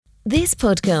This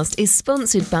podcast is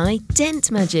sponsored by Dent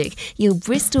Magic, your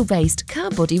Bristol-based car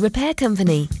body repair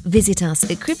company. Visit us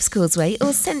at Cribs Causeway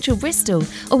or Central Bristol,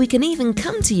 or we can even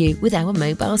come to you with our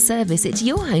mobile service at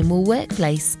your home or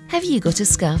workplace. Have you got a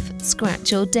scuff,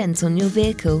 scratch or dent on your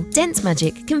vehicle? Dent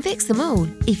Magic can fix them all.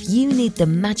 If you need the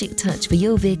magic touch for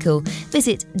your vehicle,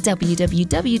 visit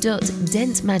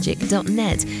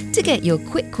www.dentmagic.net to get your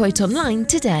quick quote online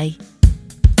today.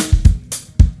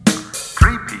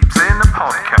 Three Peeps in a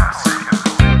Podcast.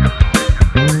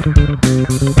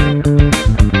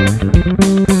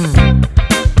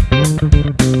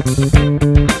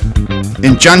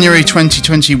 In January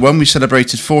 2021, we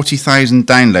celebrated 40,000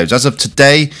 downloads. As of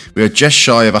today, we are just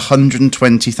shy of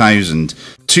 120,000.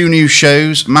 2 new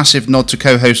shows, massive nod to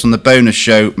co-host on the bonus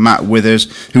show, Matt Withers,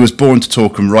 who was born to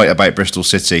talk and write about Bristol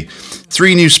City.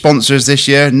 3 new sponsors this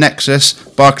year, Nexus,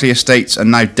 Barclay Estates and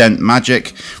now Dent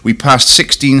Magic. We passed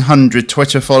 1,600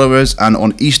 Twitter followers, and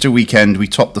on Easter weekend we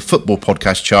topped the football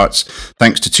podcast charts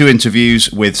thanks to 2 interviews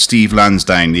with Steve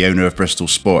Lansdown, the owner of Bristol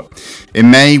Sport.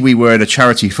 In May we were at a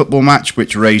charity football match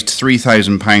which raised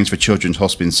 £3,000 for Children's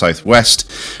Hospice South West.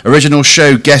 Original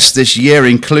show guests this year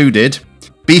included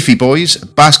Beefy Boys,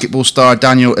 basketball star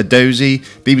Daniel Edozie,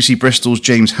 BBC Bristol's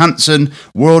James Hanson,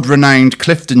 world-renowned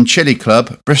Clifton Chili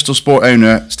Club, Bristol Sport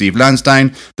owner Steve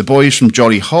Lansdown, the boys from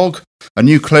Jolly Hog, a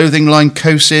new clothing line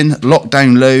Cosin,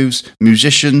 Lockdown Loaves,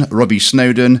 musician Robbie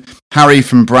Snowden, Harry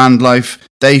from Brand Life,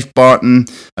 Dave Barton,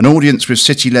 an audience with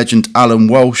City legend Alan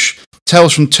Walsh,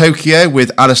 Tales from Tokyo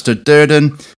with Alistair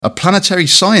Durden, a planetary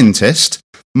scientist,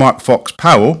 Mark Fox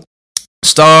Powell,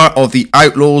 star of The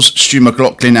Outlaws, Stu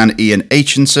McLaughlin and Ian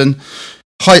Aitchinson,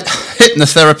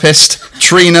 hypnotherapist,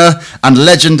 Trina, and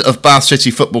legend of Bath City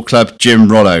Football Club,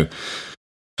 Jim Rollo.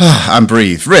 And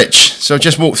breathe. Rich, so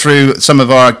just walk through some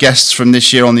of our guests from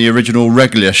this year on the original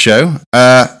regular show.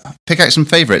 Pick out some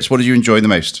favourites. What did you enjoy the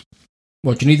most?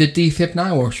 What, do you need the defib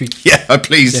now, or should we... Yeah,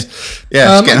 please.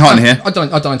 Yeah, it's getting hot in here. I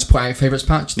don't like to put out favourites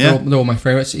patch. Yeah. They're all my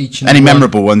favourites. Each and Any every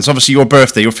memorable ones? Obviously your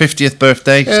birthday, your 50th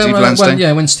birthday, Steve Lansdown.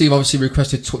 Well, when Steve obviously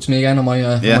requested to talk to me again on my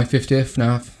 50th.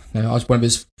 Now, I was one of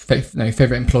his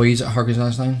favourite employees at Hargreaves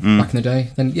Lansdown back in the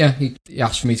day. Then, yeah, he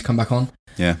asked for me to come back on.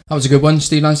 Yeah. That was a good one,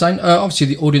 Steve Lansdown. Obviously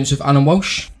the audience of Alan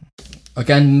Walsh.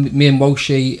 Again, me and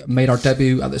Walshy made our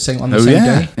debut on the same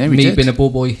day. Yeah, we me did. being a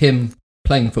ball boy, him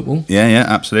playing football. Yeah,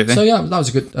 absolutely. So yeah, that was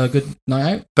a good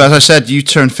night out. But as I said, you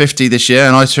turned 50 this year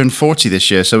and I turned 40 this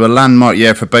year, so a landmark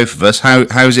year for both of us.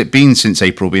 How's it been since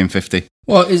April being 50?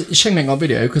 Well, it's a shame making our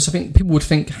video because I think people would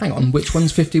think, hang on, which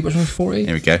one's 50, which one's 40?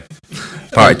 Here we go.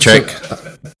 Party trick.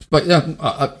 But yeah,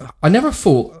 I never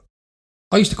thought...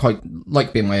 I used to quite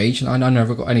like being my age, and I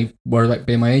never got anywhere like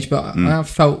being my age, but I have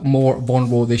felt more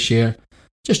vulnerable this year,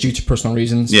 just due to personal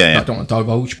reasons. Yeah. I don't want to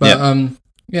divulge, but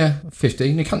yeah,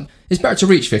 50. It's better to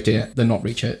reach 50 than not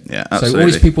reach it. Yeah, absolutely. So all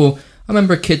these people, I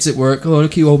remember kids at work, oh,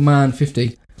 look at you old man,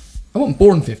 50. I wasn't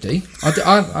born 50.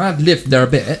 I had lived there a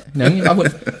bit, you know.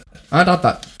 I'd had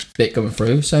that bit going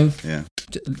through, so yeah,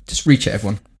 just reach it,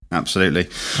 everyone. Absolutely.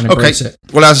 And embrace it.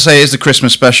 Well, as I say, it's the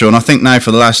Christmas special, and I think now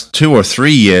for the last 2 or 3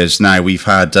 years now we've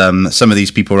had some of these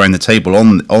people around the table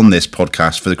on this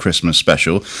podcast for the Christmas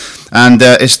special, and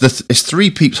it's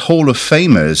 3 Peeps Hall of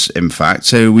Famers, in fact.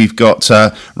 So we've got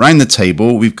round the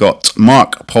table, we've got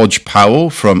Mark Podge Powell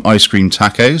from Ice Cream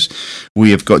Tacos,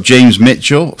 we have got James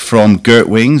Mitchell from Gert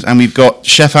Wings, and we've got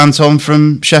Chef Anton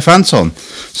from Chef Anton.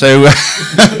 So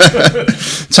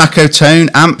Taco Tone,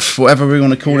 Amph, whatever we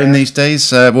want to call him these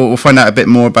days. We'll find out a bit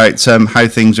more about how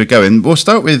things are going. We'll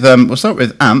start with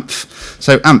Amph.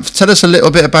 So Amph, tell us a little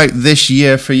bit about this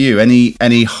year for you.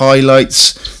 Any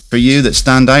highlights for you that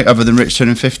stand out other than Rich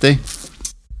turning 50?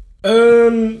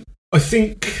 I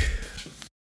think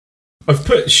I've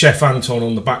put Chef Anton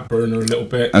on the back burner a little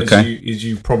bit, as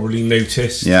you probably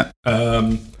noticed. Yeah.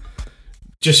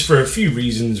 Just for a few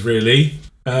reasons, really.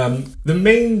 The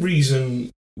main reason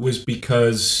was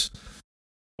because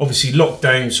obviously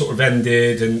lockdown sort of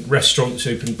ended and restaurants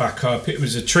opened back up. It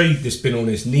was a trade that's been on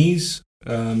its knees,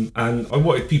 and I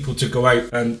wanted people to go out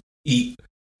and eat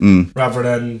rather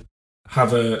than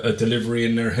have a delivery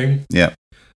in their home. Yeah.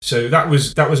 So that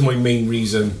was my main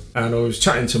reason, and I was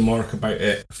chatting to Mark about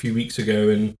it a few weeks ago,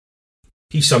 and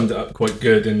he summed it up quite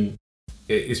good, and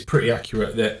it is pretty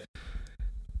accurate that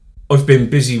I've been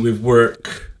busy with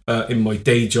work in my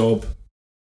day job,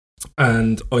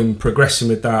 and I'm progressing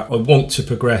with that. I want to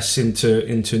progress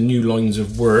into new lines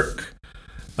of work,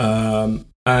 and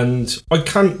I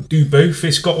can't do both.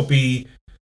 It's got to be,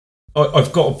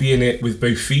 I've got to be in it with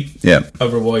both feet. Yeah.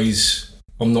 Otherwise,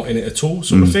 I'm not in it at all,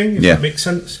 sort of thing. If that makes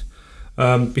sense,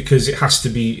 because it has to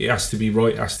be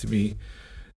right. It has to be,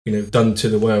 done to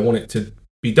the way I want it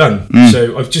be done.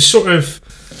 So I've just sort of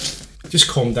just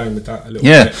calmed down with that a little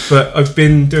Yeah. bit. But I've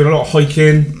been doing a lot of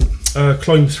hiking,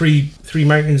 climbed three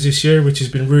mountains this year, which has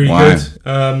been really Wow.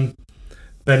 good.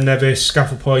 Ben Nevis,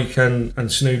 Scafell Pike and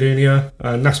Snowdonia,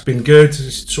 and that's been good.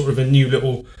 It's sort of a new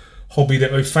little hobby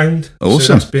that I've found.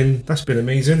 Awesome. So that's been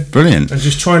amazing. Brilliant. And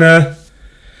just trying to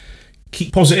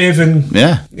keep positive and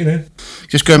Yeah.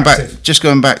 Just going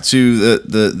Active. back to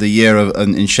the year of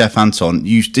in Chef Anton.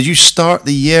 Did you start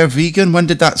the year vegan? When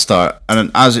did that start?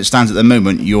 And as it stands at the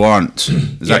moment, you aren't.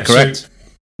 Is that correct?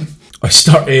 So I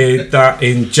started that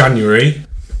in January,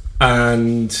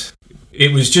 and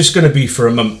it was just going to be for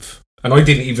a month. And I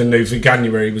didn't even know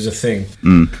Veganuary was a thing.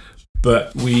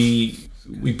 But we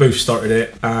both started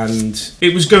it, and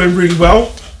it was going really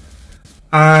well.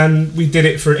 And we did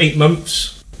it for 8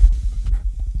 months.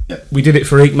 We did it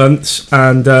for 8 months,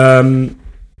 and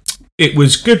it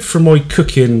was good for my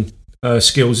cooking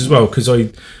skills as well, because I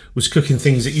was cooking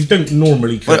things that you don't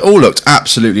normally cook. Well, it all looked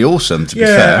absolutely awesome, to be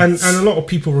fair. Yeah, and a lot of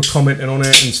people were commenting on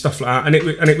it and stuff like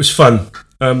that, and it was fun.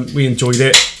 We enjoyed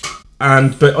it,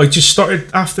 but I just started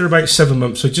after about 7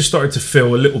 months. I just started to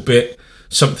feel a little bit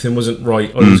something wasn't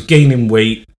right. I was gaining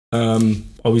weight.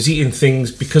 I was eating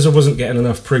things because I wasn't getting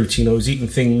enough protein. I was eating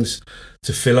things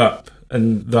to fill up,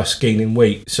 and thus gaining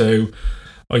weight. So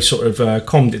I sort of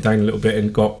calmed it down a little bit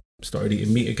and started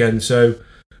eating meat again. So,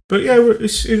 but yeah, it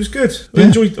was good. I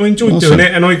enjoyed Awesome. doing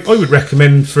it, and I would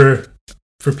recommend for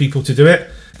people to do it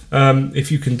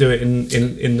if you can do it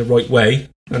in the right way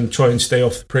and try and stay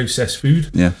off the processed food.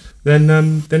 Yeah. Then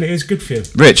it is good for you.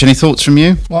 Rich, any thoughts from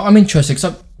you? Well, I'm interested because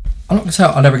I'm not going to say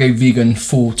I'd ever go vegan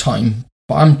full time,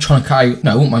 but I'm trying to cut out.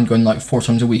 No, I won't mind going like 4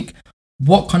 times a week.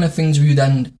 What kind of things were you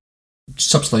then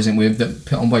subsidising with that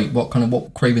put on weight? What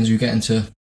cravings were you getting to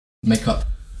make up?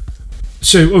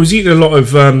 So I was eating a lot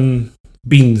of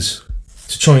beans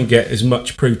to try and get as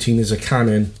much protein as I can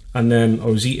in, and then I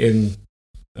was eating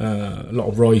a lot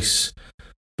of rice.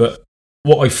 But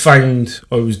what I found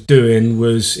I was doing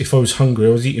was, if I was hungry,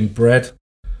 I was eating bread.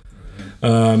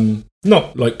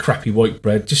 Not like crappy white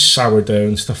bread, just sourdough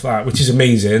and stuff like that, which is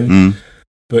amazing.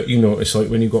 But it's like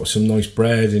when you've got some nice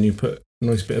bread and you put a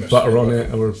nice bit of butter on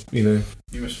it, or You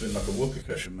must have been like a whoopee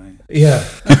cushion, mate. Yeah,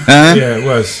 yeah, it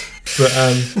was. But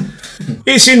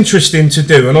it's interesting to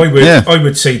do, and I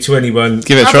would say to anyone,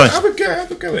 Give it a try. Have a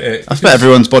go at it. I bet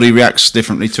everyone's body reacts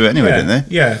differently to it anyway, Yeah, don't they?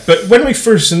 yeah. But when I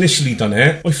first initially done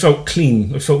it, I felt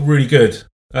clean. I felt really good.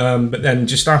 But then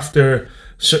just after a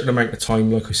certain amount of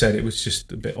time, like I said, it was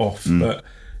just a bit off. But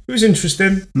it was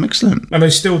interesting, Excellent. and I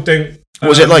still don't. What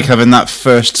was it like having that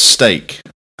first steak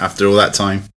after all that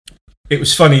time? It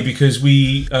was funny because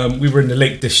we were in the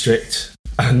Lake District,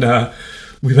 and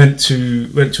we went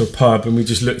to a pub, and we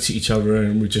just looked at each other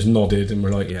and we just nodded and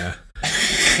we're like, yeah,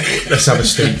 let's have a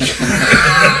steak.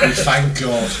 Thank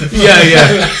God.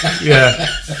 Yeah.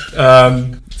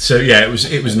 So yeah,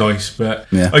 it was nice, but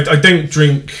Yeah. I don't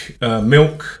drink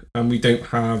milk, and we don't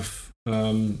have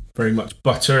very much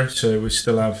butter, so we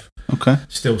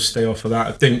still stay off of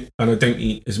that. I don't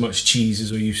eat as much cheese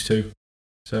as I used to.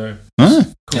 So Ah.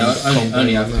 Yeah, I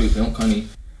only have oat milk. Only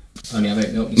have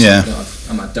oat milk. Yeah.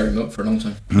 I'm had dairy milk for a long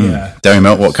time. yeah. Dairy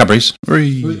milk, what, Cadbury's? All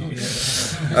right,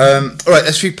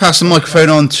 let's pass the microphone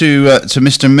on to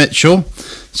Mr. Mitchell.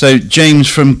 So, James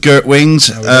from Gert Wings.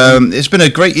 It's been a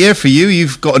great year for you.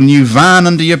 You've got a new van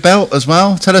under your belt as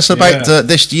well. Tell us about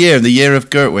this year, the year of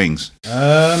Gert Wings.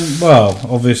 Well,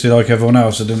 obviously, like everyone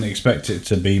else, I didn't expect it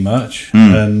to be much.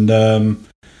 And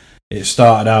it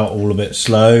started out all a bit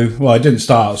slow. Well, it didn't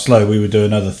start out slow. We were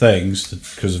doing other things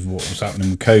because of what was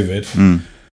happening with COVID.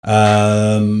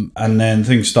 And then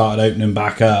things started opening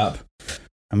back up.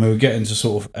 And we were getting to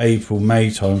sort of April, May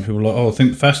time. People were like, I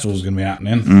think the festival's going to be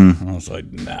happening. And I was like,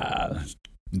 nah, that's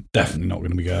definitely not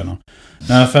going to be going on.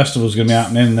 No, the festival's going to be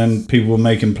happening. And then people were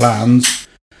making plans.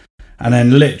 And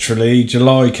then literally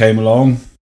July came along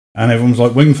and everyone was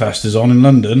like, Wingfest is on in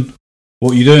London.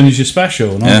 What are you doing as your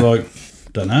special? And I was like,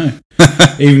 don't know.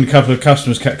 Even a couple of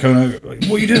customers kept coming over, like,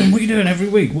 what are you doing? What are you doing every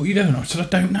week? What are you doing? I said, I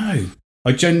don't know.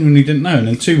 I genuinely didn't know. And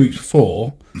then 2 weeks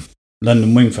before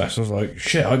London Wingfest, I was like,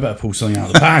 shit, I better pull something out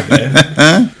of the bag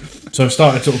here. So I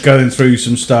started sort of going through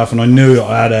some stuff, and I knew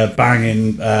I had a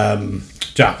banging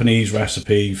Japanese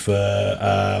recipe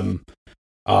for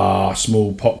our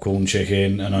small popcorn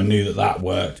chicken, and I knew that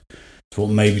worked. So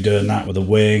maybe doing that with a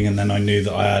wing, and then I knew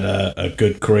that I had a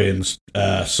good Korean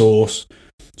sauce.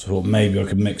 So I thought maybe I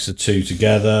could mix the two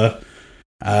together,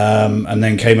 and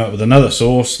then came up with another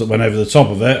sauce that went over the top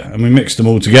of it, and we mixed them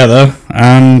all together,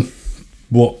 and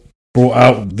what brought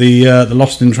out the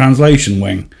Lost in Translation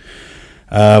wing,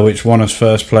 which won us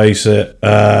first place at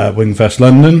Wingfest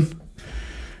London.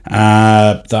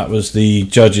 That was the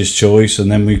judge's choice,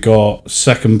 and then we got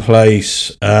second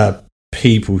place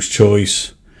People's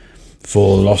Choice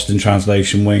for Lost in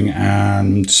Translation wing,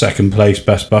 and second place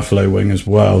Best Buffalo wing as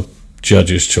well,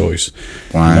 judge's choice.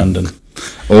 Wow. In London.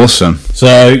 Awesome.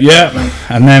 So yeah,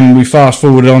 and then we fast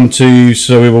forwarded on to,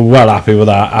 so we were well happy with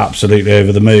that, absolutely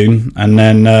over the moon, and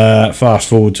then fast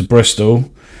forward to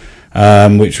Bristol,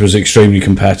 which was extremely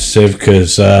competitive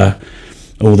because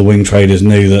all the wing traders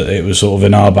knew that it was sort of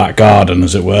in our back garden,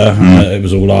 as it were, and that it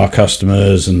was all our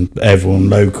customers and everyone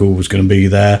local was going to be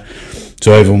there,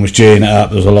 so everyone was geeing it up.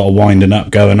 There was a lot of winding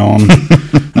up going on.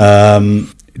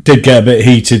 It did get a bit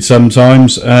heated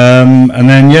sometimes, and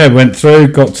then went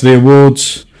through, got to the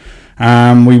awards,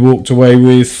 and we walked away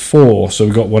with 4, so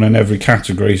we got one in every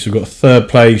category. So we got third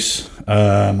place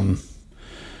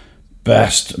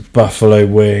Best Buffalo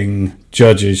Wing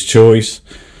Judge's Choice,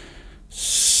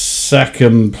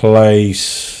 second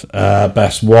place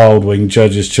Best Wild Wing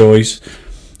Judge's Choice,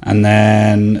 and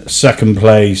then second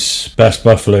place Best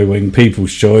Buffalo Wing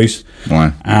People's Choice.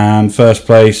 Wow. And first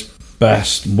place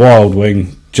Best Wild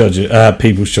Wing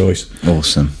People's Choice.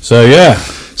 Awesome. So yeah,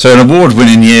 so an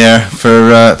award-winning year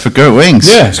for Goat Wings.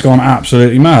 yeah, it's gone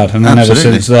absolutely mad, and then Absolutely.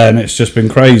 ever since then it's just been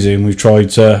crazy. And we've tried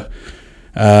to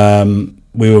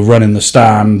we were running the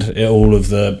stand at all of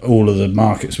the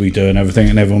markets we do and everything,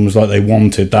 and everyone was like, they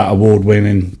wanted that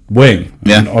award-winning wing.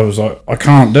 Yeah. And I was like, I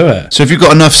can't do it. So have you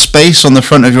got enough space on the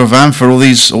front of your van for all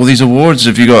these awards?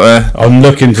 Have you got a... I'm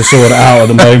looking to sort it out at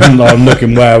the moment. I'm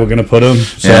looking where we're going to put them.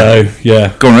 So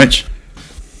yeah. Go on, Rich.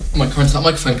 Am I coming to that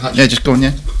microphone patch? Yeah, just go on,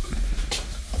 yeah.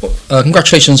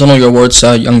 Congratulations on all your awards,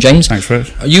 young James. Thanks,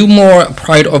 Rich. Are you more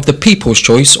proud of the people's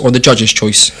choice or the judge's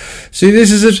choice? See,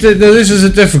 this is a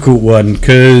difficult one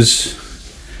because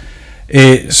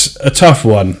it's a tough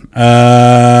one.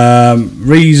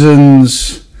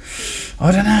 Reasons,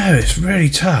 I don't know. It's really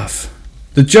tough.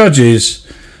 The judges.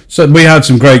 So we had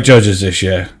some great judges this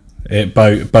year at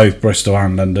both Bristol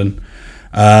and London.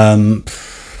 I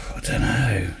don't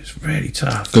know. It's really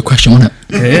tough. Good question, wasn't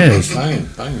it? It is. Bang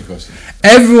question.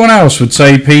 Everyone else would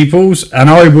say People's, and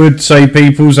I would say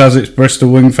People's as it's Bristol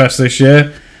Wingfest this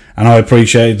year, and I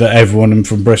appreciate that everyone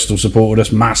from Bristol supported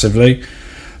us massively.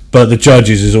 But the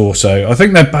judges is also, I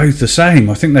think they're both the same.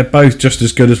 I think they're both just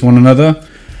as good as one another.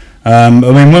 I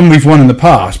mean, when we've won in the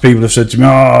past, people have said to me,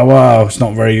 "Oh, wow, it's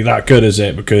not very that good, is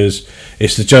it? Because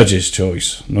it's the judges'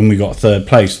 choice." And we got third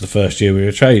place the first year we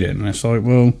were trading, and it's like,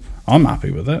 well, I'm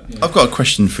happy with it. I've got a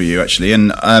question for you, actually,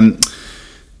 and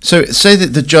so say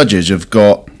that the judges have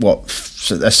got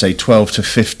let's say 12 to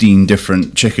 15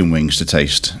 different chicken wings to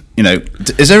taste. You know,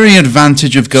 is there any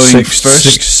advantage of going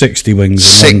first? 60 wings.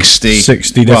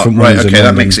 60 different right, wings. okay,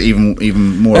 that makes it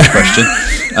even more of a question.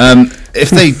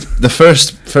 If the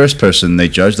first person they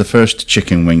judge, the first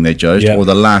chicken wing they judged, Yeah. or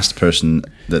the last person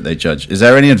that they judge, is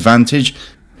there any advantage?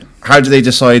 How do they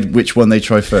decide which one they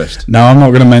try first? Now, I'm not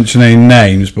going to mention any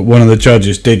names, but one of the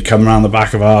judges did come around the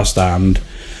back of our stand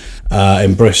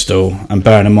in Bristol, and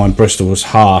bearing in mind Bristol was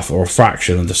half or a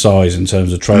fraction of the size in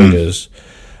terms of traders,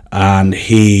 and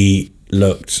he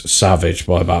looked savage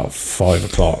by about 5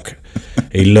 o'clock.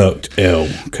 He looked ill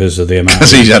because of the amount.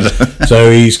 So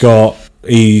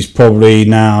he's probably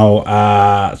now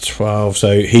at 12,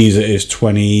 so he's at his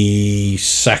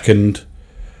 22nd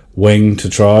wing to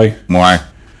try. Why?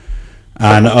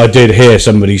 And I did hear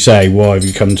somebody say, "Why have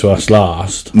you come to us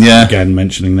last?" Yeah. Again,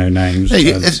 mentioning no names.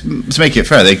 Hey, to make it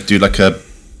fair, they could do like a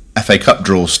FA Cup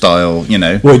draw style, you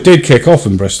know. Well, it did kick off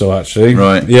in Bristol, actually.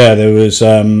 Right. Yeah, there was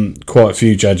quite a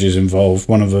few judges involved.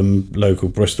 One of them, local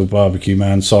Bristol barbecue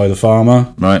man, Si the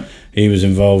Farmer. Right. He was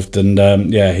involved, and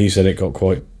he said it got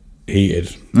quite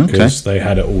heated because they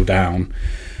had it all down.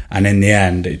 And in the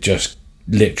end, it just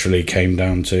literally came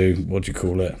down to, what do you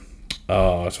call it?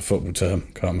 Oh, it's a football term.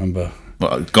 Can't remember.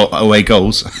 What, got away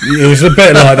goals? It was a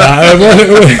bit like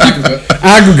that.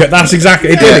 Aggregate. That's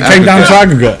exactly it. Did. It came down to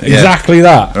aggregate. Exactly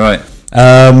that. Right.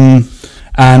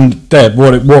 And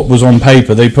what was on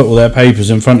paper, they put all their papers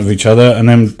in front of each other, and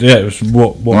then it was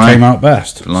what came out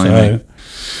best.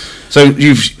 So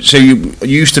you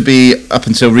used to be, up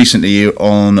until recently,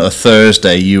 on a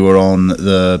Thursday you were on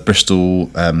the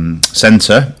Bristol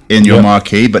Centre in your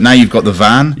marquee, but now you've got the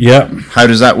van. Yeah. How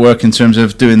does that work in terms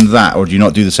of doing that, or do you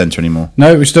not do the centre anymore?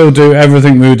 No, we still do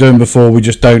everything we were doing before. We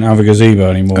just don't have a gazebo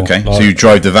anymore. Okay, so you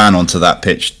drive the van onto that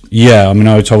pitch. Yeah, I mean,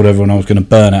 I told everyone I was going to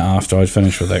burn it after I'd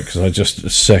finished with it because I was just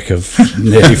sick of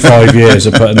nearly 5 years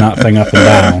of putting that thing up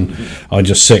and down. I'm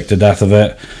just sick to death of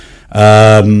it.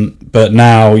 But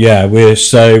now,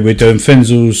 we're doing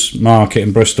Finzel's Market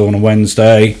in Bristol on a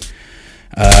Wednesday.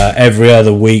 Every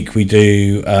other week we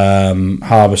do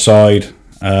Harbourside,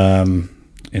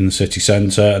 in the city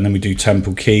centre, and then we do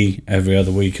Temple Quay every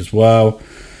other week as well.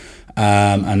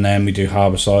 And then we do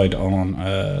Harbourside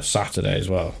on Saturday as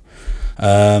well.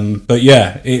 But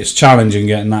yeah, it's challenging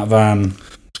getting that van. I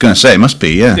was going to say, it must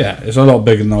be, yeah. Yeah, it's a lot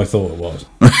bigger than I thought it was.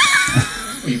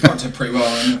 Well, you parked it pretty well,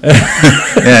 haven't you?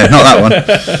 Yeah, not that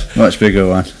one. Much bigger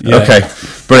one. Yeah. Okay,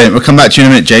 brilliant. We'll come back to you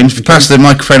in a minute, James. Pass the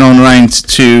microphone on around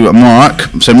to Mark.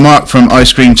 So Mark from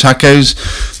Ice Cream Tacos.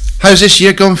 How's this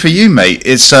year gone for you, mate?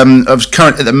 It's at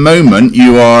the moment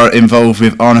you are involved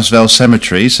with Arnosvale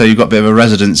Cemetery, so you've got a bit of a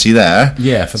residency there.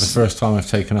 Yeah, for the first time I've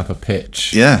taken up a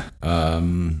pitch. Yeah.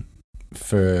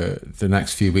 For the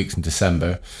next few weeks in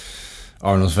December,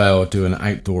 Arnosvale do an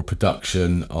outdoor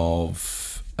production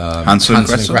of Hansel and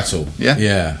Gretel.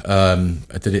 Yeah.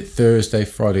 I did it Thursday,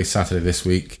 Friday, Saturday this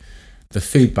week. The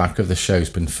feedback of the show's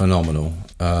been phenomenal.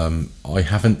 I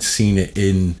haven't seen it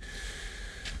in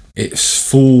its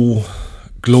full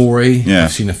glory. Yeah.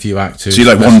 I've seen a few actors. So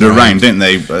you wander around, don't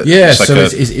they? Yeah,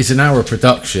 it's an hour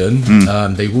production.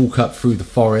 They walk up through the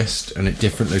forest and at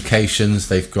different locations.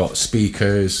 They've got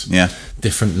speakers,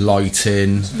 different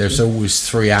lighting. There's always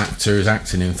 3 actors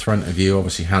acting in front of you.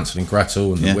 Obviously Hansel and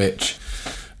Gretel and the witch.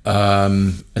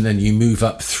 And then you move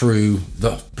up through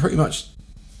pretty much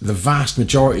the vast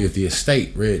majority of the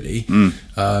estate, really.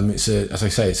 It's a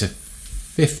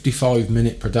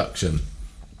 55-minute production.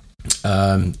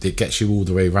 It gets you all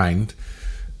the way round.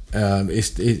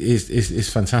 It's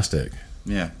fantastic.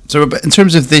 Yeah. So in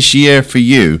terms of this year for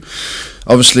you,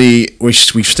 obviously we've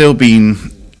still been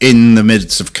in the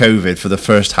midst of COVID for the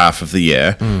first half of the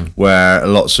year, where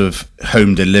lots of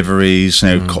home deliveries,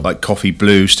 like Coffee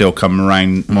Blue, still come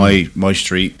around my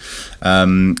street.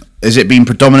 Has it been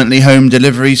predominantly home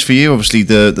deliveries for you? Obviously,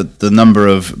 the number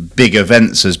of big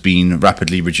events has been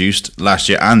rapidly reduced last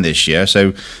year and this year.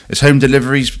 So, has home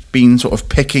deliveries been sort of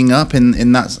picking up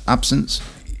in that absence?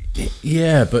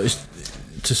 Yeah, but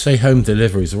to say home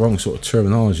delivery is the wrong sort of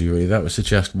terminology, really. That would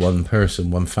suggest one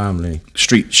person, one family.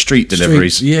 Street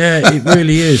deliveries. Yeah, it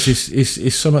really is.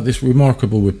 It's something that's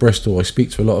remarkable with Bristol. I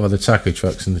speak to a lot of other taco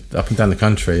trucks up and down the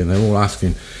country, and they're all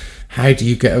asking, how do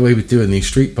you get away with doing these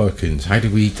street parkings? How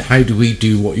do we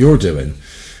do what you're doing?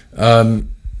 I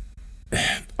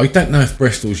don't know if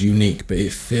Bristol's unique, but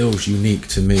it feels unique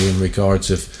to me in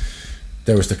regards of,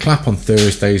 there was the clap on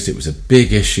Thursdays. It was a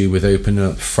big issue with opening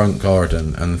up the front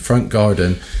garden, and the front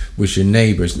garden was your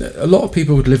neighbours. A lot of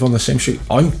people would live on the same street.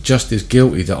 I'm just as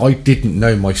guilty that I didn't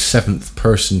know my 7th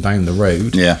person down the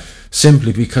road. Yeah.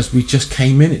 Simply because we just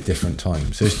came in at different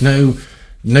times. There's no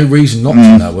reason not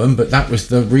to know them, but that was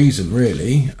the reason,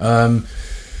 really.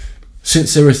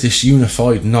 Since there was this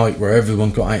unified night where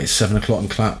everyone got out at 7 o'clock and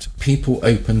clapped, people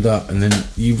opened up, and then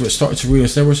you started to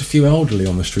realise there was a few elderly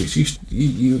on the streets.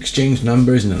 You exchanged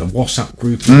numbers, and then a WhatsApp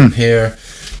group would appear.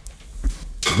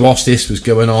 Whilst this was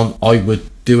going on, I would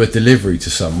do a delivery to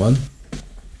someone,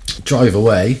 drive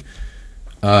away.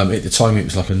 At the time, it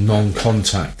was like a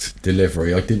non-contact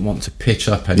delivery. I didn't want to pitch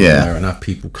up anywhere and have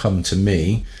people come to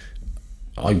me.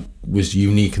 I was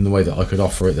unique in the way that I could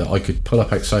offer it, that I could pull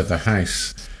up outside their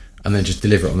house and then just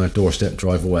deliver it on their doorstep,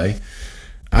 drive away.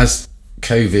 As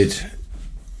COVID,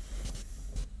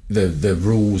 the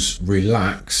rules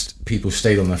relaxed, people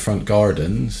stayed on their front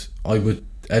gardens, I would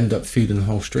end up feeding the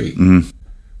whole street.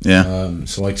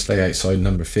 So I'd stay outside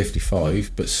number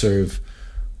 55, but serve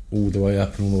all the way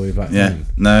up and all the way back down.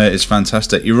 No, it's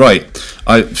fantastic. You're right.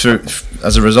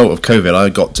 As a result of COVID, I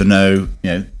got to know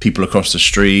people across the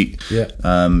street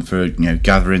for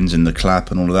gatherings in the clap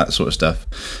and all of that sort of stuff.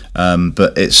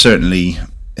 But it's certainly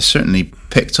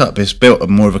picked up. It's built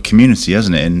more of a community,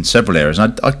 hasn't it, in several areas.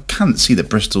 And I can't see that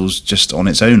Bristol's just on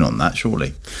its own on that.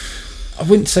 Surely, I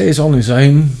wouldn't say it's on its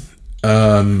own.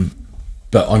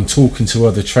 But I'm talking to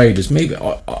other traders. Maybe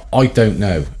I don't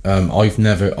know.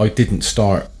 I didn't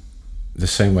start the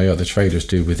same way other traders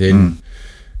do within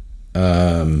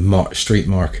street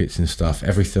markets and stuff.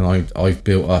 Everything I've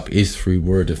built up is through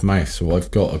word of mouth, so I've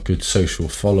got a good social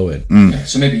following. Yeah,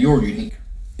 so maybe you're unique.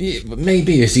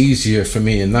 Maybe it's easier for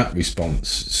me in that response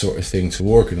sort of thing to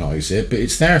organise it, but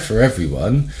it's there for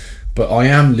everyone. But I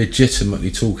am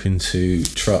legitimately talking to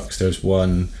trucks. There's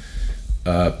one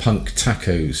Punk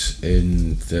Tacos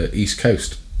in the East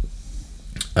Coast.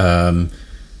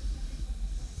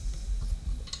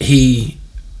 He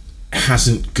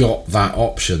hasn't got that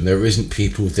option. There isn't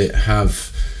people that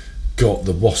have got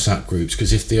the WhatsApp groups,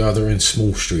 because if they are, they're in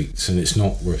small streets and it's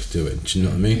not worth doing. Do you know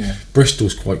what I mean? Yeah.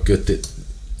 Bristol's quite good that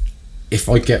if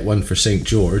I get one for St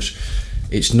George,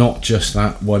 it's not just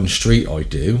that one street I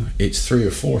do, it's 3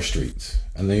 or 4 streets,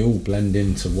 and they all blend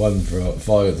into one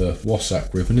via the WhatsApp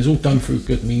group, and it's all done through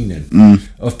good meaning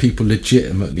of people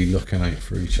legitimately looking out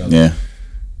for each other.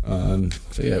 So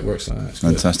yeah, it works like that. It's good.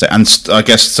 Fantastic. And I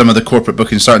guess some of the corporate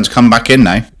bookings starting to come back in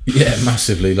now. Yeah,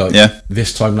 massively. Like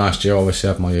this time last year, I obviously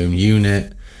had my own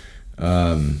unit.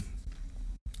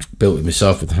 Built it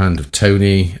myself with the hand of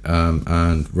Tony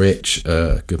and Rich,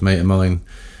 a good mate of mine.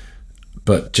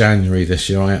 But January this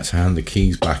year, I had to hand the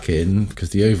keys back in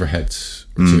because the overheads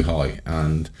were too high,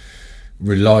 and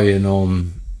relying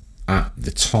on, at the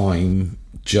time,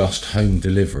 just home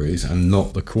deliveries and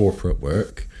not the corporate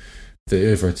work, the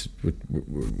overheads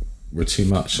were too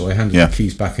much. So I handed the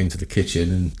keys back into the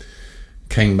kitchen and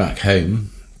came back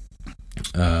home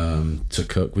to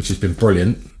cook, which has been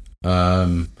brilliant.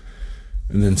 And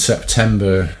then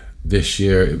September this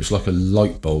year, it was like a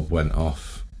light bulb went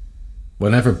off.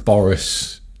 Whenever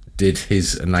Boris did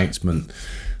his announcement,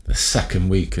 the second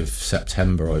week of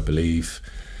September, I believe,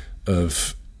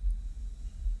 of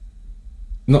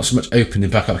not so much opening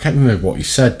back up. I can't remember what he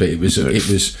said, but it was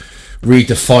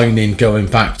redefining going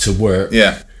back to work.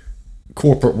 Yeah.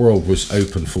 Corporate world was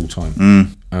open full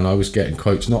time, and I was getting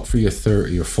quotes not for your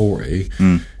 30 or 40.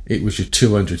 It was your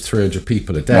 200, 300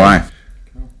 people a day. Right.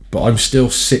 But I'm still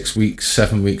 6 weeks,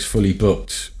 7 weeks fully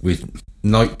booked with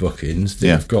night bookings.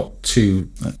 They've got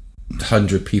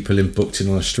 200 people booked in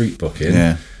on a street booking.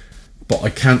 Yeah. But I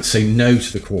can't say no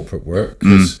to the corporate work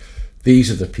because these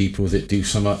are the people that do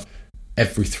something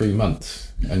every 3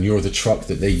 months, and you're the truck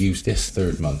that they use this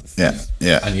third month.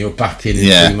 Yeah. And you're back in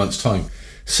 3 months' time.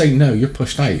 Say no, you're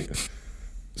pushed out.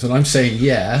 So I'm saying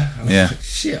yeah. And I'm like,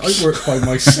 shit, I work by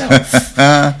myself,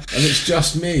 and it's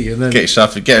just me. And then Get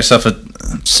yourself a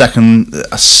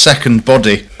second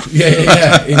body.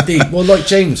 Yeah, indeed. Well, like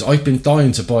James, I've been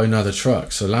dying to buy another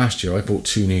truck. So last year I bought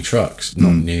 2 new trucks.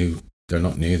 Not new. They're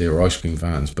not new. They were ice cream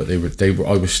vans, but they were.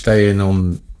 I was staying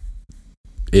on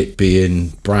it being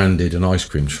branded an ice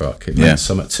cream truck. It meant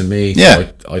something to me. Yeah.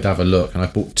 So I'd have a look, and I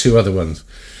bought 2 other ones.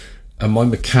 And my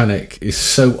mechanic is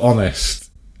so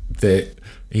honest that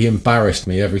he embarrassed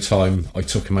me every time I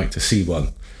took him out to see one,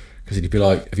 because he'd be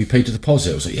like, "Have you paid the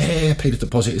deposit?" I was like, "Yeah, I paid the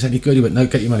deposit. Is it any good?" He went, "No,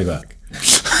 get your money back."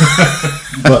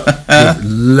 But with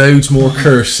loads more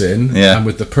cursing, and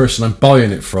with the person I'm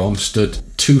buying it from stood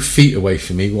 2 feet away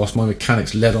from me whilst my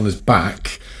mechanic's led on his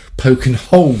back poking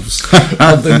holes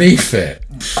underneath it.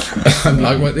 I'm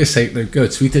like, "Well, this ain't no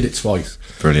good." So we did it twice.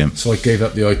 Brilliant. So I gave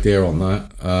up the idea on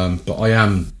that, but I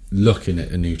am looking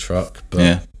at a new truck,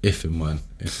 but if and when.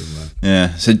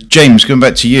 Yeah. So James, going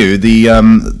back to you, the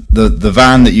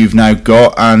van that you've now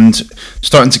got, and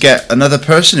starting to get another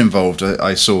person involved.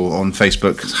 I saw on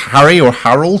Facebook, Harry or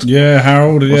Harold. Yeah,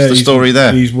 Harold. What's the story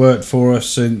there? He's worked for us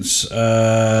since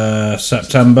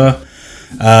September.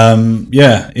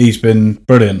 He's been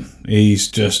brilliant. He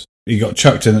got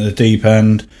chucked in at the deep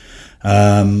end.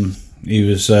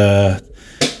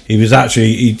 He was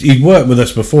actually he'd worked with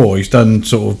us before. He's done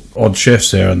sort of odd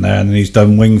shifts here and there, and he's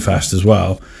done Wingfest as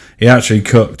well. He actually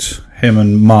cooked, him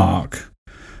and Mark,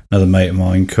 another mate of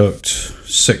mine, cooked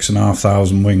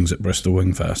 6,500 wings at Bristol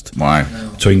Wingfest. Wow.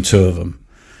 Between 2 of them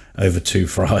over 2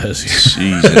 fryers.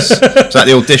 Jesus. Is that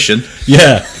the audition?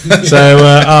 Yeah. So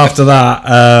after that,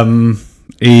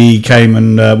 he came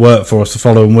and worked for us the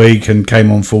following week and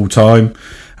came on full time.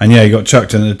 And he got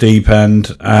chucked in at the deep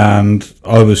end, and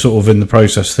I was sort of in the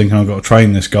process thinking I've got to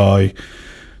train this guy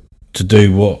to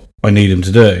do what I need him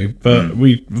to do. But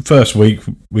first week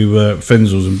we were at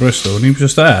Finzel's in Bristol, and he was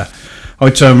just there.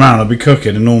 I'd turn around, I'd be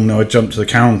cooking, and normally I'd jump to the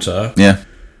counter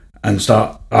and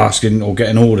start asking or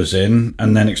getting orders in,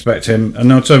 and then expect him, and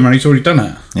then I'd turn around, he's already done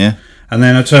it. Yeah. And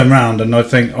then I turn around and I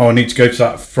think, I need to go to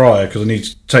that fryer because I need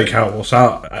to take out what's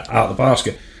out of the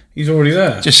basket. He's already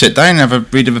there. Just sit down and have a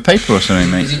read of a paper or something,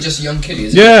 mate. Is he just a young kiddie?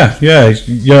 Is he? Yeah, he's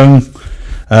young.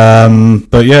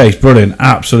 But yeah, he's brilliant.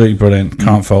 Absolutely brilliant.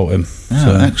 Can't fault him.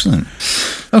 Oh, excellent.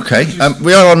 Okay,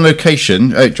 we are on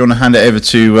location. Do you want to hand it over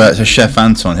to Chef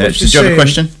Anton here? Did you have a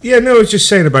question? Yeah, no, I was just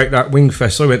saying about that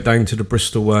Wingfest. I went down to the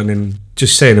Bristol one and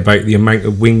just saying about the amount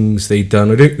of wings they'd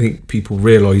done. I don't think people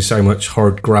realise how much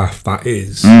hard graft that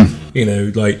is. You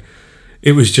know, like,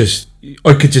 it was just,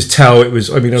 I could just tell it was,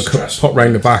 I mean, I could pop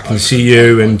round the back and see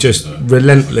you, and just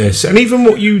relentless. And even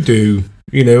what you do,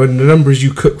 you know, and the numbers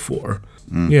you cook for.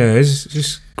 Yeah, it's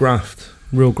just graft.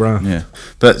 Real graft. Yeah.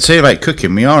 But say about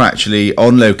cooking, we are actually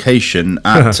on location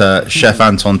at Chef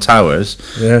Anton Towers.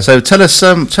 Yeah. So tell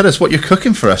us what you're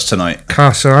cooking for us tonight.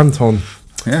 Casa Anton.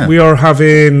 Yeah. We are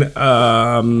having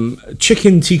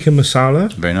chicken tikka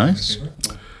masala. Very nice.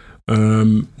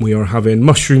 We are having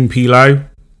mushroom pilau.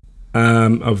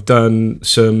 I've done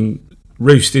some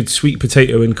roasted sweet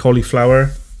potato and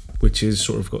cauliflower, which is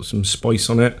sort of got some spice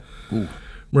on it. Ooh.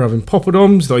 We're having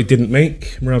poppadoms that I didn't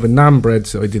make. We're having naan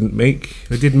breads that I didn't make.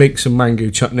 I did make some mango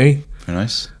chutney. Very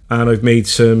nice. and I've made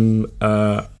some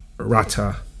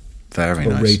rata. Very Or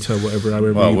nice. Rata,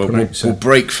 however Well, you we'll pronounce it.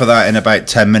 break for that in about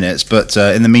 10 minutes. But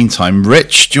in the meantime,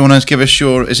 Rich, do you want to give us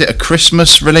your... Is it a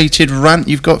Christmas-related rant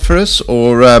you've got for us?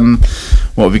 Or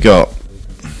what have you got?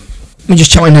 Let me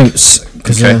just check my notes,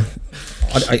 because Okay.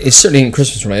 it's certainly ain't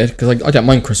Christmas related, because I don't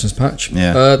mind Christmas patch.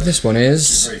 Yeah. This one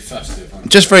is... Very festive.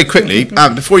 Just very quickly,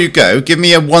 before you go, give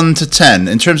me a 1 to 10.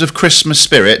 In terms of Christmas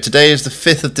spirit, today is the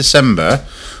 5th of December.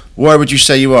 Where would you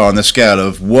say you are on the scale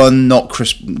of 1, not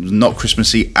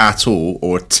Christmassy at all,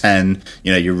 or 10,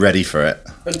 you're ready for it?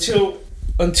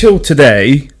 Until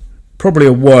today, probably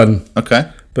a 1. Okay.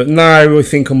 But now I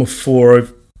think I'm a 4.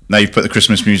 I've Now you've put the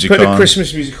Christmas music put on. the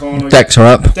Christmas music on. Decks are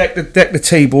up. Deck the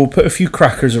table, put a few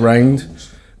crackers around,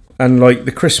 and like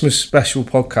the Christmas special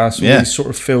podcast really sort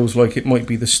of feels like it might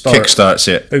be the start. Kickstarts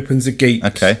it. Opens the gate.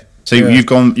 Okay. So Yeah.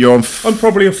 you're on I'm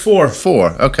probably a 4.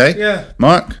 4. Okay. Yeah.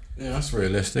 Mark? Yeah, that's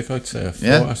realistic. I'd say a 4.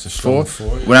 Yeah. That's a strong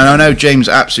 4. Yeah. Well, I know James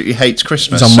absolutely hates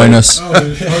Christmas. It's on so- minus. I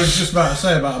was just about to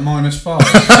say about a -5.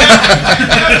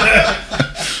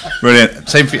 Brilliant.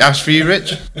 Same for for you,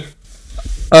 Rich.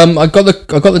 I got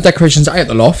the decorations out at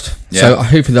the loft, so Yeah.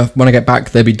 hopefully when I get back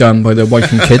they'll be done by the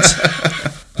wife and kids.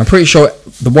 I'm pretty sure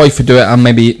the wife would do it, and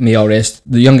maybe me oldest.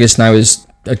 The youngest now is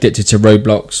addicted to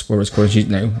Roblox, whereas of course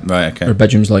Right. Okay. her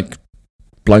bedroom's like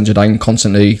blinded down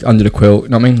constantly under the quilt. You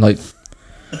know what I mean? Like,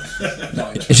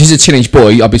 if she's a teenage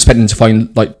boy, I'll be expecting to find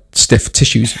like stiff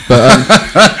tissues. But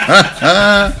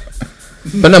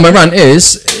but no, my rant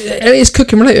is it is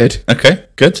cooking related. Okay.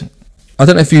 Good. I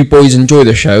don't know if you boys enjoy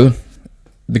the show,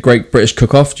 the Great British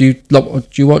Cook Off. Do you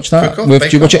watch that? Cook-Off?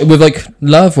 Do you watch it with like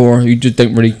love, or you just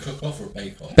don't really Cook off or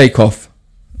bake off? bake off?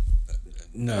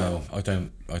 No, I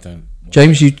don't.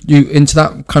 James, you into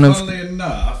that kind of? Funnily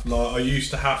enough, like I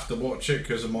used to have to watch it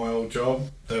because of my old job.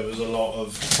 There was a lot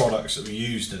of products that we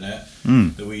used in it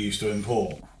that we used to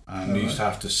import, and we used to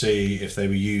have to see if they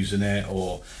were using it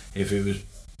or if it was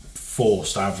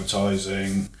forced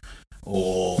advertising,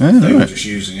 or they were just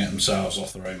using it themselves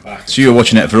off their own back. So you're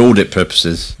watching it for audit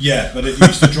purposes. Yeah, but it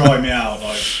used to drive me out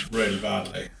like really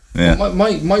badly. Yeah.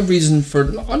 My reason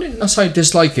for I didn't necessarily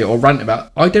dislike it or rant about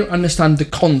it. I don't understand the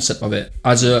concept of it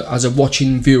as a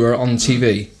watching viewer on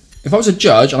TV. If I was a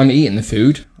judge and I'm eating the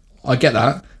food, I get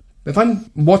that. But if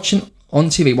I'm watching on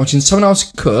TV, watching someone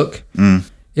else cook,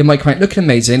 it might come out looking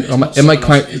amazing. It might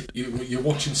come out. You're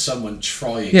watching someone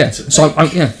trying. Yeah, To so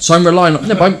I'm relying on.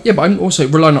 No, but I'm also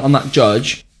relying on that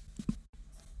judge.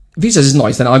 If he says it's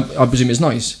nice, then I presume it's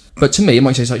nice. But to me, it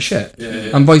might taste like shit,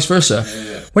 and vice versa.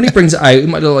 When he brings it out, it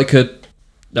might look like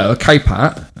a cow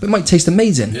pat, but it might taste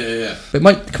amazing. Yeah. But it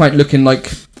might come out looking like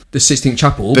the Sistine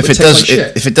Chapel. But But if it tastes does, like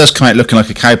shit. if it does come out looking like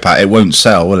a cow pat, it won't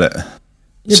sell, will it?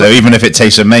 So even if it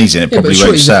tastes amazing, it probably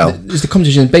won't sell. It's the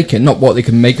competition in baking, not what they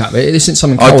can make out of it. It isn't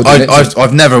something cold. in it, so-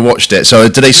 I've never watched it. So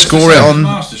do they score it on?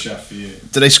 MasterChef for you.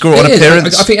 Do they score it on It is.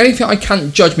 appearance? I think anything I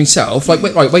can't judge myself, like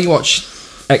when you watch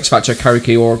X Factor,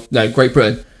 Karaoke, or Great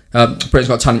Britain, Britain's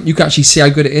Got Talent, you can actually see how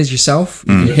good it is yourself.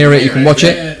 You can hear it, you can watch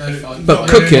it. But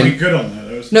cooking, Good on there.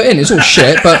 Though, no, it's all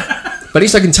shit. But at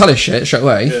least I can tell it's shit straight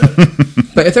away.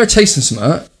 But if they're tasting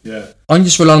something, yeah. I'm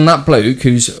just relying on that bloke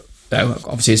who's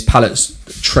obviously his palate's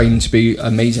trained to be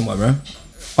amazing, whatever.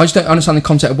 I just don't understand the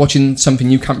concept of watching something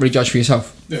you can't really judge for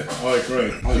yourself. Yeah, I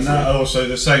agree. And that also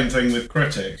the same thing with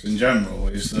critics in general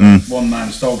is that one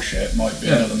man's dog shit might be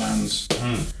another man's.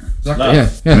 Exactly. Yeah.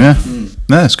 yeah.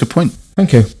 No, that's a good point.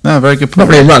 Thank you. No, very good Not point.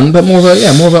 really a run, but more of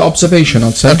an observation,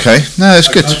 I'd say. Okay, no, that's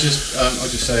good. I'll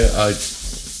just say I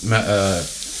met a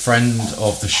friend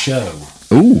of the show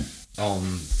Ooh,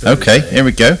 on okay, Thursday. here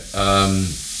we go.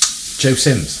 Joe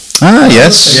Sims. Ah,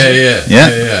 yes.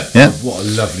 Yeah. What a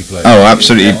lovely bloke. Oh,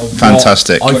 absolutely What-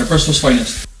 fantastic. I- Bristol's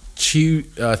finest.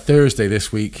 Thursday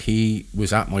this week, he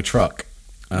was at my truck,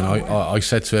 and I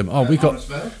said to him, "Oh, we got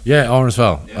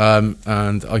Arnsville."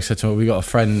 And I said to him, "We got a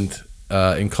friend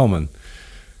in common."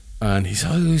 And he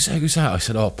said, "Oh, who's that?" I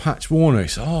said, "Oh, Patch Warner." He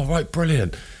said, "Oh, right,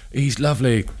 brilliant. He's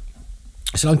lovely."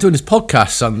 I said, "I'm doing this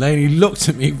podcast Sunday," and he looked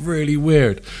at me really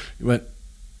weird. He went,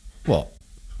 "What?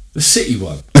 The City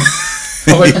one?"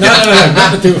 I went, no,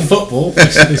 nothing to do with football. I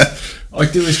said, I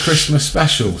do his Christmas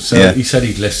special. So Yeah. he said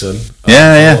he'd listen.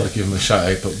 Yeah. I thought I'd give him a shout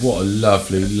out, but what a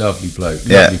lovely bloke.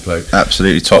 Yeah, Lovely bloke.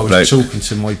 absolutely I top was bloke. talking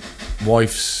to my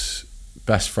wife's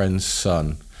best friend's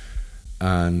son,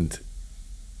 and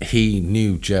he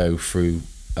knew Joe through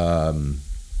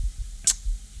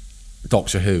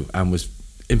Doctor Who and was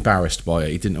embarrassed by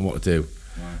it. He didn't know what to do.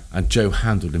 And Joe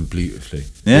handled him beautifully.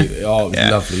 Yeah. It was Yeah.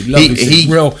 lovely.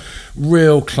 He-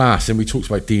 Real class. And we talked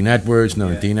about Dean Edwards,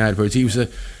 Dean Edwards.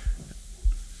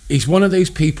 He's one of those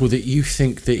people that you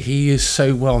think that he is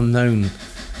so well known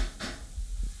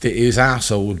that his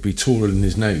arsehole would be taller than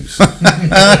his nose.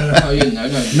 Oh, you know,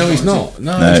 No, he's not.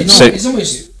 No, No, he's so- not. He's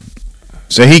almost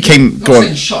So he came. not Go on.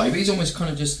 saying shy, but he's almost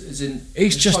kind of just as in.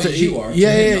 He's as just shy a, as you are.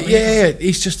 yeah.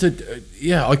 He's just a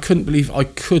I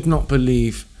could not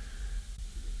believe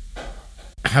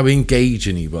how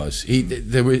engaging he was.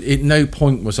 There were at no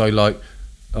point was I like,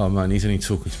 oh man, he's only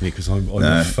talking to me because I'm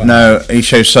a fan. No, he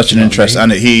shows such an You know what interest, I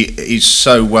mean? and he's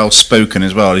so well spoken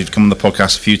as well. He's come on the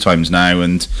podcast a few times now,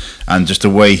 and just the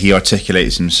way he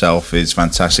articulates himself is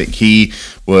fantastic. He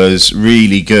was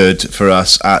really good for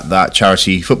us at that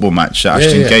charity football match at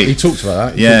Ashton Gate. He talked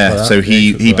about that. So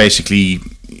he talked about basically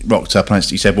rocked up and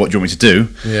he said, "What do you want me to do?"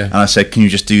 Yeah. And I said, "Can you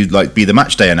just do be the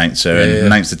match day announcer and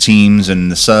announce the teams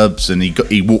and the subs?" And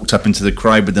he walked up into the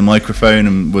crowd with the microphone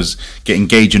and was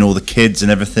engaging all the kids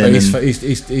and everything. He's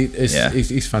and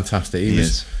he's fantastic. He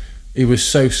is. He was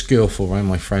so skillful around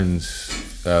my friends,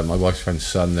 my wife's friend's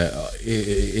son, that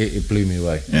it blew me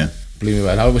away. Yeah. Blew me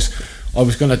away. And I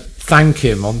was going to thank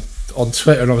him on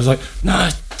Twitter, and I was like, "No,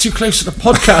 too close to the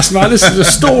podcast, man. This is a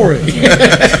story."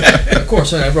 Of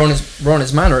course, we're on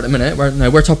his manor at the minute.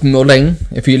 We're Topham Mill Lane.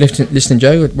 If you're listening,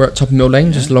 Joe, we're at Topham Mill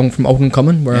Lane, just along from Oldham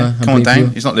Common. Where I Come on believe down. you-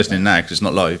 He's not listening now because it's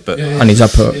not live, but and he's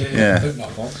up at.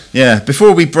 yeah.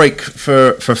 Before we break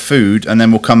for food, and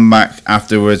then we'll come back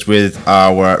afterwards with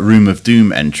our Room of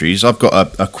Doom entries. I've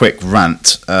got a quick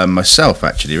rant myself,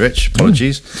 actually. Rich,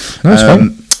 apologies. No, it's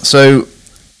fine. So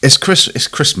it's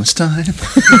Christmas time.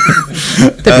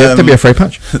 There'd be a free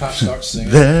patch.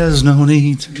 There's no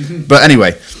need. But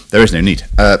anyway, there is no need.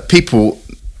 People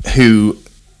who,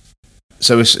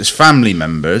 so it's family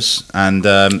members, and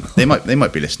they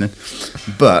might be listening.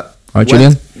 But All right,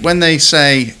 Julian. when they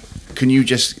say, "Can you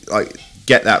just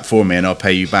get that for me and I'll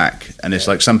pay you back?" and it's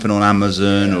like something on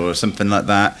Amazon or something like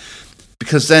that,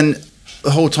 because then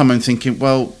the whole time I'm thinking,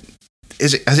 well,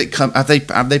 has it come? Have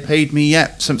they paid me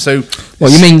yet? So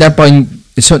Well, you mean they're buying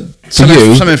for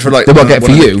you? something for they won't get it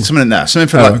for you. Something in there. Something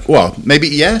for Oh. well, maybe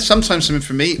sometimes something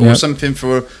for me or Yeah. something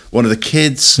for one of the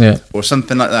kids Yeah. or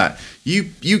something like that. You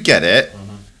get it,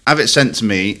 have it sent to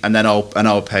me, and then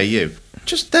I'll pay you.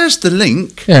 Just there's the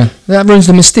link. Yeah, that ruins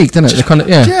the mystique, doesn't it? The kind of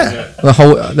Yeah. the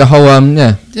whole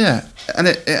yeah. Yeah, and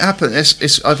it happened.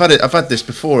 It's I've had this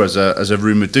before as a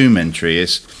Room of Doom entry.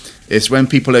 It's when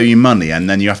people owe you money and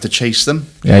then you have to chase them.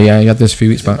 Yeah, you had this a few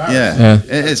weeks back. Yeah,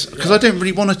 it is because I don't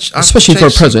really want to, Especially for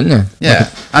a present, yeah. Yeah,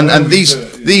 and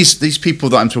these people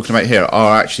that I'm talking about here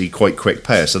are actually quite quick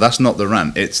payers. So that's not the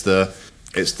rant. It's the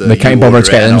They can't you bother order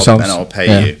to get it it and themselves. and I'll pay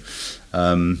Yeah.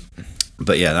 you.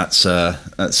 But yeah,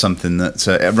 that's something that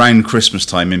around Christmas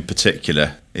time in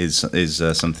particular is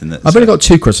something that I've only got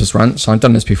 2 Christmas rants. I've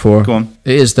done this before. Go on.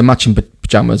 It is the matching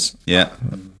pajamas. Yeah.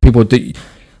 People do.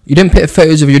 You didn't put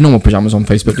photos of your normal pajamas on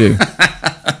Facebook, do you?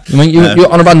 I mean, you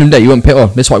on a random day, you wouldn't put, "Oh,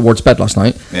 this is what I wore to bed last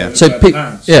night." Yeah. So,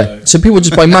 so people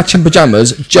just buy matching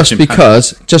pajamas just Matching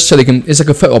because, just so they can. It's like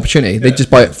a photo opportunity. They just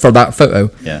buy it for that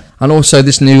photo. Yeah. And also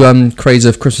this new craze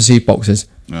of Christmas Eve boxes.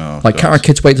 Oh, Like, can't our God.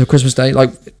 kids wait till Christmas Day?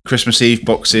 Like, Christmas Eve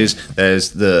boxes. There's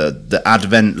the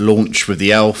Advent launch with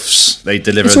the elves. They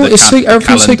deliver it's all, the it's so,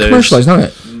 everything's so calendars. commercialised, isn't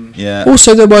it? Yeah.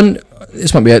 Also, the one.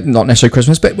 This might be not necessarily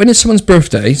Christmas, but when it's someone's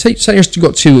birthday, say you've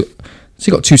got two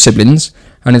siblings,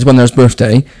 and it's one their's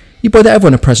birthday, you buy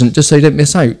everyone a present just so you don't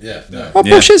miss out. Yeah. What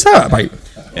bullshit is that about?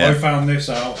 Yeah. I found this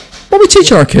out. What are we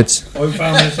teaching our kids? I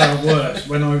found this out worse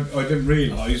when I didn't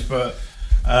realise, but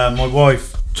my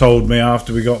wife told me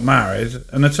after we got married,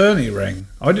 an eternity ring.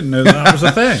 I didn't know that was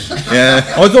a thing. Yeah.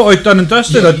 I thought I'd done and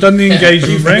dusted. I'd done the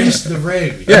engagement ring. the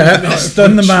ring. Yeah, I've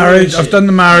done the marriage. I've done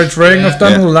the marriage ring. I've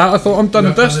done all that. I thought I'm done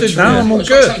and dusted now. I'm all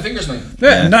good.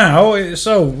 Yeah, now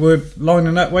we're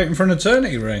lining up waiting for an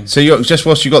eternity ring. So you're, just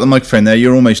whilst you got the microphone there,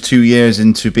 you're almost 2 years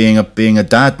into being a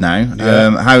dad now.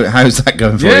 Yeah. How's that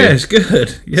going for Yeah, you? it's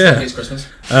good. Yeah. It's Christmas.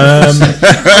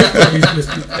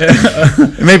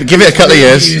 Maybe give it a couple of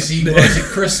years.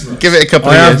 Christmas. Give it a couple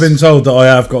I of have years. been told that I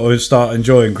have got to start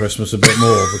enjoying Christmas a bit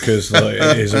more because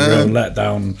it is a real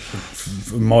letdown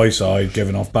from my side,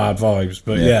 giving off bad vibes.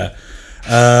 But yeah,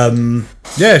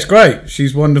 it's great.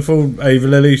 She's wonderful. Ava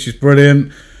Lily, she's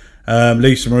brilliant.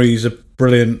 Lisa Marie's a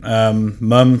brilliant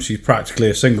mum. She's practically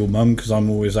a single mum because I'm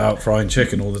always out frying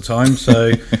chicken all the time.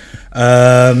 So,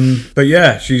 but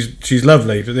yeah, she's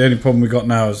lovely. But the only problem we got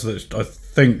now is that I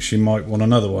think she might want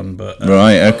another one. But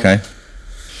Right. Okay.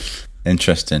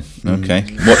 Interesting. Okay.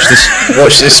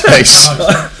 Watch this space.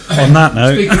 on that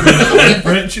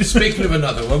note, Speaking of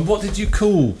another one, what did you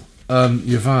call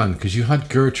your van, because you had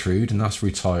Gertrude and that's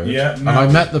retired. Yeah, and I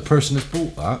met the person that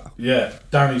bought that. Yeah,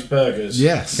 Danny's Burgers.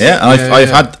 Yes. Yeah, I've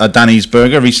had a Danny's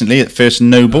burger recently at First and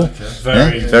Noble.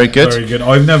 Very, very good. Very good.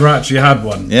 I've never actually had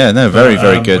one. Yeah, no, very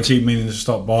I good. keep meaning to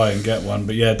stop by and get one.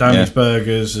 But yeah, Danny's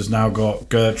Burgers has now got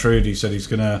Gertrude. He said he's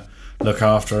going to look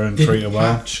after her and treat her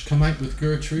well. Patch come out with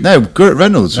Gertrude? No, Gert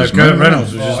Reynolds No, was Gert mine.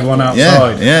 Reynolds, which is the one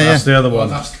outside. Yeah. That's the other one.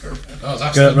 That's Gert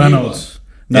the new Reynolds.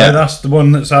 No, Yeah. that's the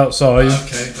one that's outside.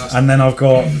 Okay, that's And then I've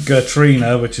got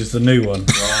Gertrina, which is the new one. right,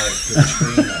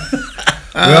 Gertrina.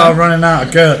 We are running out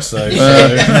of Gerts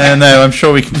though. No, I'm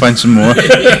sure we can find some more.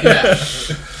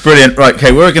 Brilliant. Right,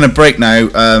 okay, we're going to break now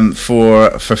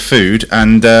for food,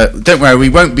 and don't worry, we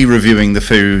won't be reviewing the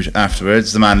food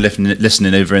afterwards. The man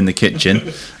listening over in the kitchen,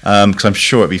 because I'm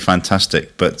sure it'd be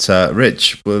fantastic. But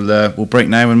Rich, we'll break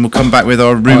now, and we'll come back with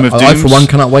our room of I dooms for one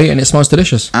cannot wait, and it smells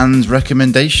delicious. and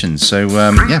recommendations. So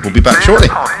we'll be back shortly.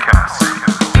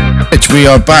 Podcast. Rich, we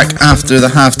are back after the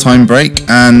halftime break,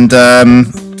 and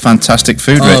fantastic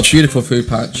food, Oh, Rich. beautiful food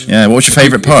patch. Yeah, what's your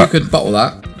favourite If part? you could bottle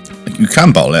that, You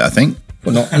can bottle it, I think.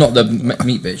 well, not the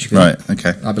meat bits. You could, Right.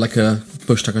 Okay. That'd be like a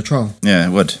bush tucker trial. Yeah, it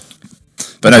would.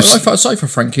 But no, I felt sorry for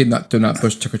Frankie doing that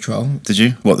bush tucker trial. did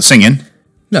you? What, the singing?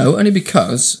 No, only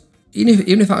because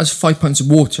even if that was 5 pints of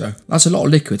water, that's a lot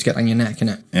of liquid to get down your neck,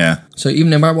 innit? Yeah. So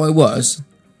even no matter what it was,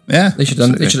 Yeah. they should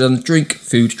have absolutely. done drink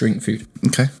food.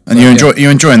 Okay. And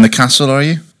you're enjoying the castle, are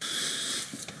you?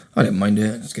 I don't mind it.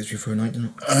 It just gets you through a night,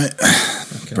 doesn't it?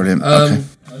 Alright. Brilliant. Okay.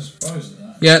 I was surprised at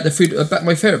that. Yeah, the food.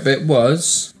 My favourite bit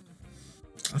was,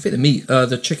 I think the meat,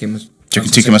 the chicken was Chicken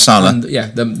tikka masala. And, yeah,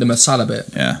 the masala bit.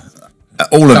 Yeah.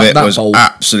 All of it That was bowl.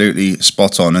 absolutely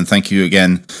spot on, and thank you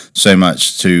again so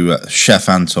much to Chef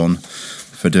Anton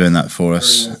for doing that for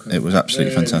us. It was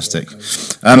absolutely fantastic.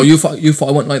 Well, you thought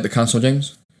I wouldn't like the castle,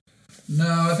 James? No,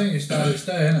 I think it's day, isn't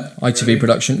it? ITV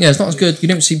production. Yeah, it's not as good. You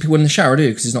don't see people in the shower, do you?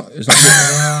 Because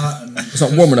it's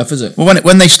not warm enough, is it? Well,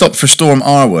 when they stopped for Storm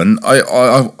Arwen,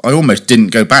 I almost didn't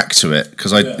go back to it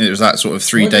because it was that sort of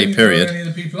 3-day period. Any of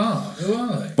the people are? Who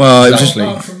are they? Well, it was just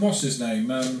Apart from what's his name?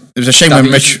 it was a shame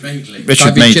when Richard David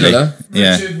Madeley. Ginola.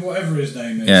 Yeah, Richard, whatever his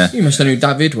name is. yeah. You must know who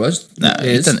David was. No, he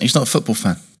is. doesn't. He's not a football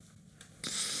fan.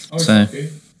 Oh, So- okay.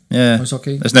 Yeah, Ice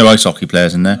hockey? there's no ice hockey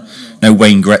players in there. No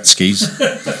Wayne Gretzky's.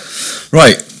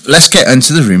 Right, let's get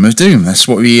into the Room of Doom. That's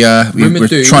what Room of we're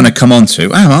Doom. trying to come on to. Oh,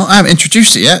 well, I haven't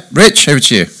introduced it yet. Rich, over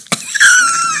to you.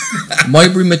 My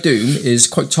Room of Doom is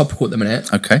quite topical at the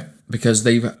minute Okay, because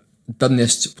they've done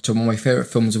this to one of my favourite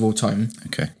films of all time.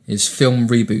 okay, Is film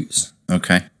reboots.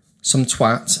 okay. Some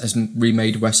twat has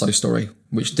remade West Side Story,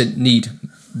 which didn't need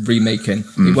remaking.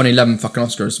 It won 11 fucking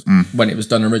Oscars when it was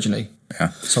done originally. Yeah.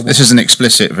 So This is an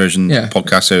explicit version Yeah.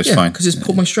 podcast, so it's Yeah, fine. because it's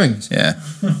pulled my strings. Yeah.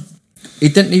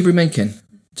 It didn't need remaking.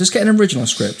 Just get an original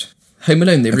script. Home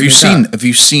Alone, they Have remade you seen? that. Have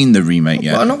you seen the remake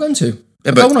yet? But I'm not going to.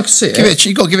 Yeah, I don't want to see it.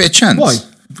 You got to give it a chance. Why?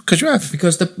 Because you have.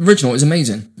 Because the original is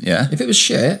amazing. Yeah. If it was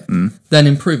shit, then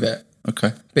improve it.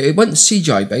 Okay. But it wasn't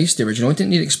CGI based, the original. It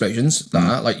didn't need explosions like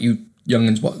that, like you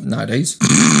youngins what nowadays.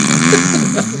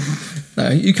 No,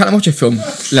 you can't watch a film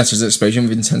less as an explosion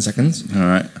within 10 seconds. All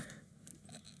right.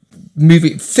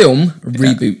 Film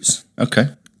reboots. Okay.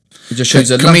 It just shows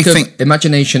a Can we lack of think-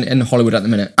 imagination in Hollywood at the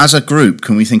minute. As a group,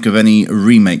 can we think of any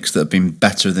remakes that have been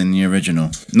better than the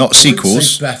original? Not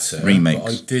sequels, better, remakes.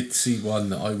 But I did see one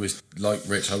that I was like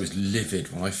Rich. I was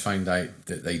livid when I found out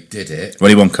that they did it.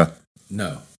 Willy Wonka.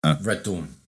 No, Red Dawn.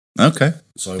 Okay.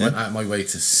 So I went out of my way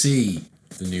to see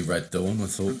the new Red Dawn. I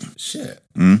thought, shit.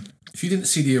 Mm. If you didn't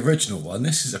see the original one,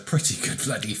 this is a pretty good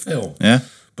bloody film. Yeah.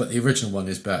 But the original one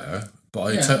is better. But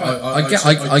I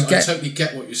totally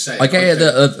get what you're saying. I get it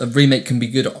that a remake can be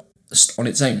good on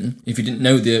its own if you didn't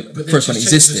know the But first one just change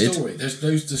the existed. story. There's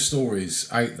loads of stories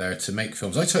out there to make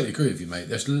films. I totally agree with you, mate.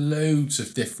 There's loads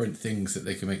of different things that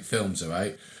they can make films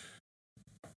about,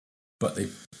 but they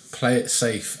play it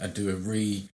safe and do a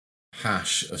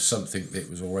rehash of something that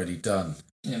was already done.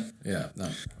 Yeah, no.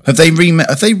 Have they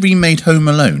remade Home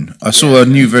Alone? I saw a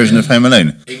new version of Home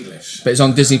Alone. English. But it's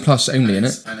on Disney Plus only, isn't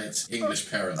it? And it's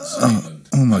English parents in England.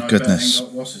 Oh my goodness.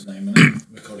 What's his name? Isn't it?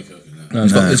 Macaulay Culkin. No,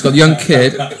 it's got the young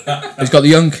kid. It's got the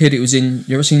young kid. It was in.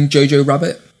 You ever seen Jojo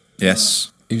Rabbit?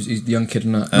 Yes. He's the young kid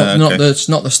in that. Okay.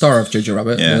 Not the star of Jojo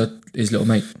Rabbit. Yeah. His little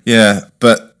mate. Yeah,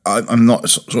 but I'm not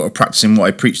sort of practicing what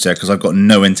I preach there because I've got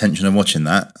no intention of watching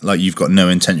that. Like you've got no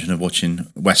intention of watching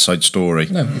West Side Story.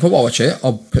 No, if I watch it,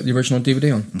 I'll put the original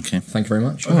DVD on. Okay. Thank you very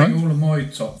much. I think all of my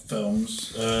top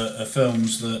films are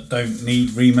films that don't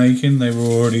need remaking. They were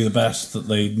already the best that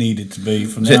they needed to be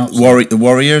from Is the it outset. the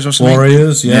Warriors or something?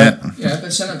 Warriors, yeah. Yeah,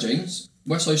 but Senna James,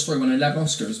 West Side Story won 11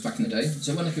 Oscars back in the day.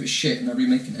 So it wasn't like it was shit and they're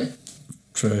remaking it.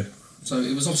 True. So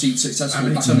it was obviously successful. How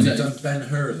many back in times the have you day. done Ben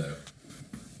Hur though?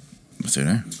 I don't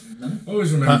know. I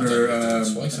always remember.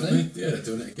 Twice, haven't they? Yeah, they're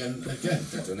doing it again.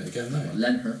 They're doing it again now.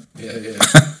 Lent her. Yeah.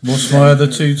 What's my other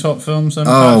two top films then?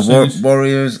 Oh, Series?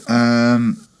 Warriors.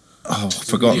 I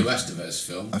forgot. Emilio Estevez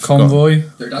film. I forgot. Convoy.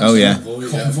 Oh yeah.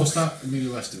 What's that?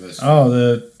 Emilio Estevez. Oh,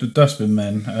 the Dustbin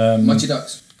Men. Mighty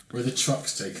Ducks. Where the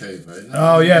trucks take over. Isn't it?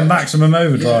 Oh yeah, Maximum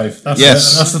Overdrive. That's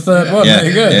Yes. that's the third one. Yeah. There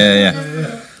you go.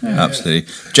 Yeah.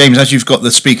 Absolutely. James, as you've got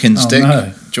the speaking stick,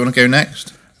 no. do you want to go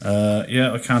next?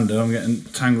 Yeah, I can do. I'm getting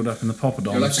tangled up in the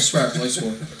You're allowed to poppadoms. swear because I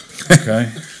swore.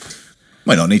 Okay.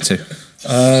 Might not need to.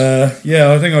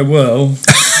 Yeah, I think I will.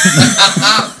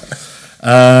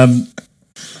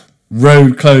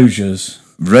 Road closures.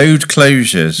 Road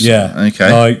closures. Yeah.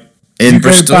 Okay. Like, In you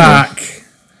Bristol. go back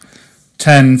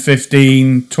 10,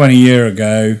 15, 20 year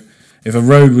ago, if a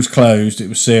road was closed, it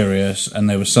was serious and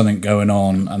there was something going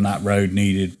on and that road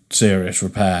needed serious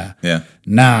repair. Yeah.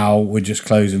 Now we're just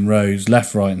closing roads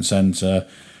left, right and centre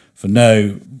for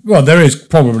no... Well, there is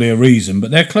probably a reason,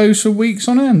 but they're closed for weeks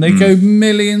on end. They go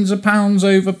millions of pounds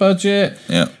over budget.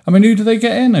 Yeah. I mean, who do they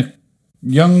get in? A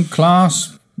young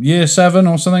class, year 7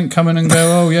 or something, come in and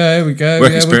go, oh, yeah, here we go.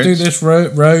 Work Yeah, we'll do experience. this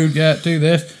road, yeah, do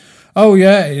this. Oh,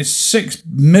 yeah, it's £6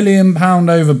 million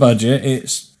over budget.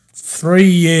 It's 3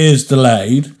 years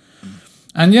delayed.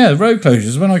 And yeah, road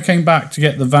closures. When I came back to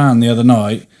get the van the other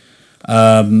night,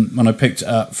 when I picked it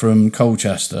up from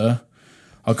Colchester,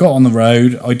 I got on the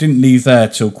road. I didn't leave there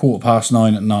till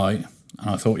 9:15 at night. And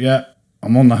I thought, yeah,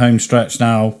 I'm on the home stretch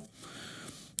now.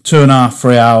 2.5,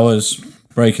 3 hours,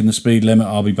 breaking the speed limit,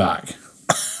 I'll be back.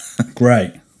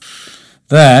 Great.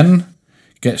 Then,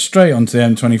 get straight onto the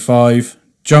M25,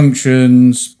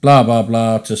 junctions, blah, blah,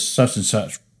 blah, to such and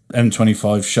such,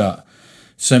 M25 shut.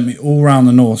 Sent me all round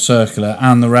the North Circular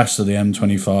and the rest of the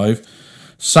M25.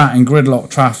 Sat in gridlock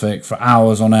traffic for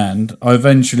hours on end. I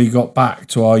eventually got back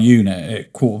to our unit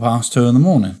at 2:15 in the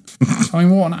morning. I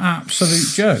mean, what an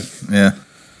absolute joke. Yeah.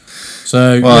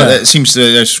 So, Well, yeah. it seems to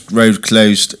there's road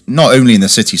closed not only in the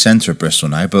city centre of Bristol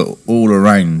now, but all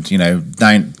around. You know,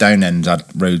 down end had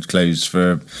road closed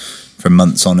for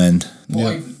months on end.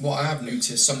 What I have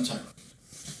noticed sometimes.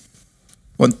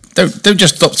 Well, don't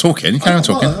just stop talking. Carry on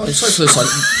talking. Sorry for the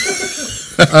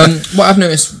silence. What I've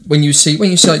noticed when you see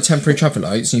like temporary traffic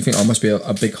lights and you think, oh, it must be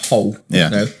a big hole. Yeah.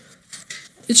 No.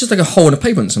 It's just like a hole in a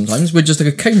pavement sometimes with just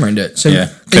like a cone around it. So Yeah,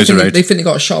 they close the think, road. they think they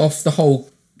got to shut off the whole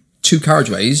 2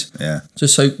 carriageways. Yeah.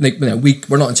 Just so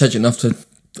we're not intelligent enough to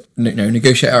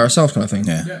negotiate ourselves kind of thing.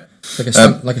 Yeah. Like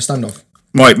a standoff.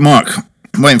 Right, Mark.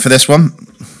 Waiting for this one.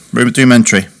 Rumour Doom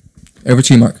entry. Over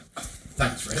to you, Mark.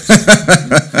 Thanks,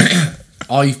 Rich.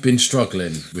 I've been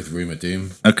struggling with Rumour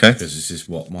Doom. Okay. Because this is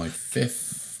what, my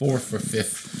 4th or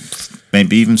 5th?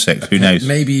 Maybe even 6. Who knows?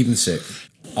 Maybe even 6.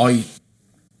 I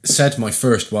said my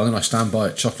first one, and I stand by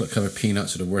it. Chocolate covered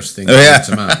peanuts are the worst thing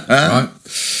to man. Right?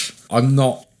 I'm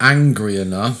not angry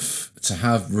enough to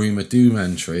have Rumour Doom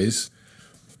entries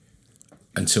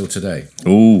until today.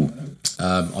 Ooh.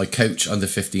 I coach under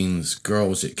 15s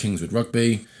girls at Kingswood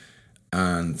Rugby,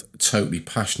 and totally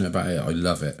passionate about it. I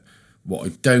love it. What I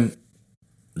don't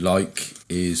like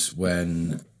is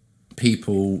when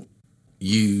people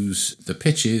use the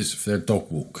pitches for their dog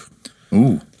walk.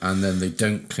 Ooh. And then they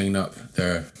don't clean up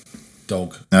their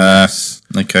dog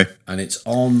Okay. and it's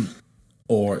on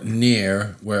or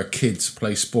near where kids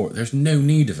play sport. There's no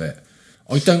need of it.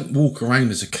 I don't walk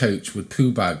around as a coach with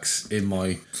poo bags in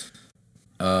my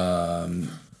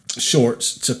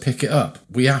shorts to pick it up.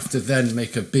 We have to then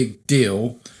make a big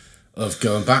deal of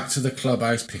going back to the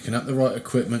clubhouse, picking up the right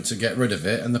equipment to get rid of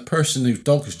it, and the person whose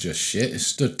dog is just shit is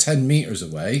stood 10 metres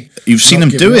away. You've seen not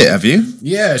them do giving it, up. have you?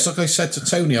 Yeah, it's like I said to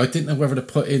Tony, I didn't know whether to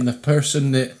put in the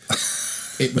person that...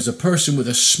 It was a person with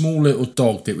a small little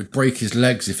dog that would break his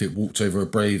legs if it walked over a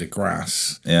blade of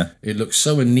grass. Yeah. It looked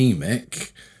so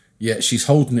anemic, yet she's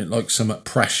holding it like somewhat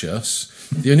precious.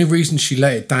 The only reason she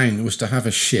let it down was to have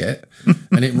a shit,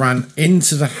 and it ran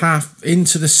into the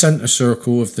centre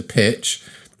circle of the pitch,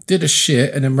 did a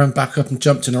shit, and then ran back up and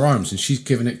jumped in her arms, and she's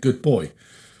giving it good boy.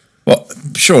 Well,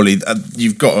 surely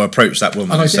you've got to approach that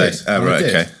woman And I and say, did. "Oh, and I right,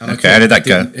 did. okay, And I okay." How did that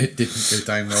go? It didn't go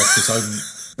down well because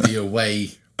I'm the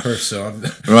away person.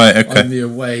 Right, okay. I'm the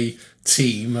away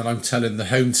team, and I'm telling the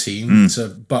home team to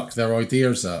buck their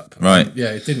ideas up. Right.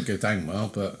 Yeah, it didn't go down well,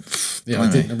 but I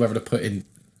didn't know whether to put in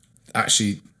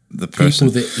actually The person.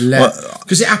 people that let,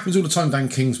 because it happens all the time down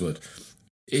Kingswood.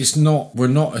 We're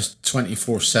not a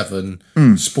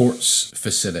 24/7 sports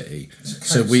facility,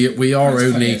 so we are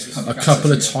only a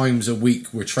couple of times a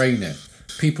week we're training.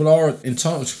 people are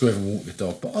entitled to go over and walk your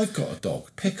dog, but I've got a dog.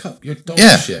 Pick up your dog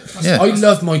Yeah, shit. yeah. I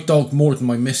love my dog more than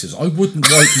my missus. I wouldn't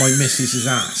wipe my missus's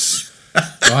ass,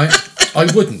 right? I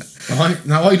wouldn't. Right?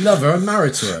 Now I love her. I'm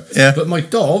married to her. Yeah. But my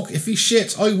dog, if he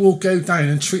shits, I will go down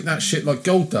and treat that shit like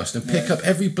gold dust and pick up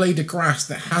every blade of grass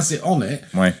that has it on it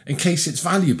Right. in case it's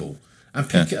valuable and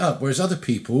pick it up. Whereas other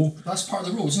people, That's part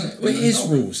of the rules, isn't it? well, it is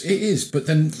rules. It is, but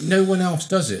then no one else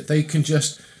does it. They can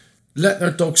just let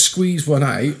their dog squeeze one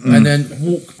out and then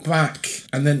walk back,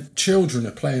 and then children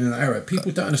are playing in that area.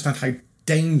 People don't understand how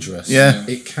dangerous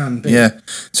it can be. Yeah.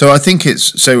 So I think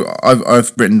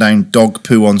I've written down dog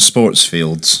poo on sports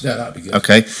fields. Yeah, that'd be good.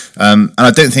 Okay. And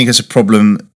I don't think it's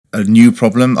a new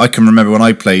problem. I can remember when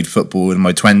I played football in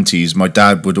my 20s, my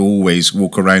dad would always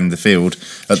walk around the field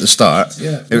at the start.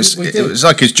 Yeah, It was we it did. was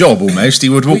like his job almost. He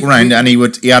would walk around and he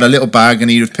had a little bag and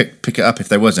he would pick it up if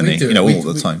there was any, We do it. all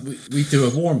the time. We do a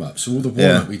warm up. So all the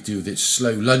warm up we do that's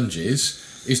slow lunges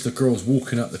is the girls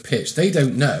walking up the pitch. They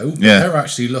don't know. Yeah. They're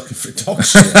actually looking for dog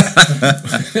shit.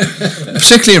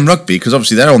 Particularly in rugby, because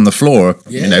obviously they're on the floor.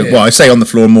 Yeah, Well, I say on the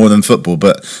floor more than football,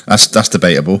 but that's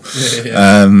debatable.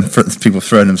 For people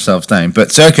throwing themselves down.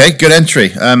 But okay, good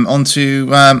entry. On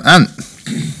to Ant.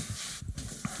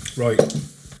 Right,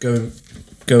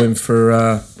 going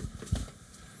for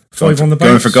 5 on the bounce.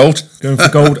 Going for gold. Going for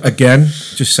gold again.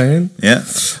 Just saying. Yeah.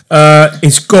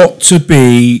 It's got to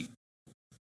be.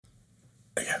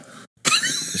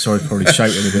 Sorry, probably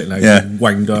shouting a bit loud. Yeah.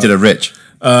 Wound up. Did a rich.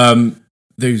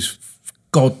 Those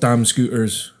goddamn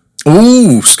scooters.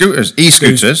 Ooh, scooters,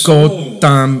 e-scooters. Those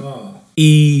goddamn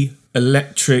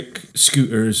e-electric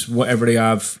scooters, whatever they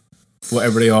have,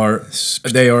 whatever they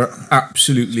are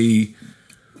absolutely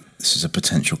This is a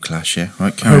potential clash here,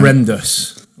 right? Carry on.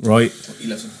 horrendous, right? He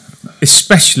loves them.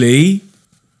 Especially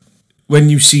when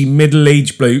you see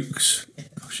middle-aged blokes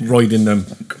riding them.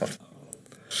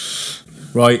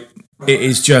 Right? It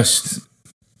is just...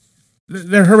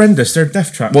 They're horrendous. They're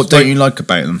death traps. What don't you like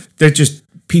about them? They're just...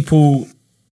 People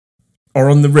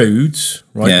are on the roads,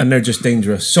 right? Yeah. And they're just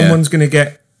dangerous. Someone's going to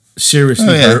get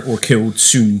seriously hurt or killed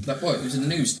soon. Like what? It was in the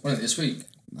news, wasn't it, this week?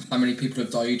 How many people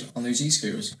have died on those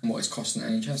e-scooters and what it's costing the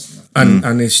NHS and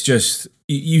that. And it's just...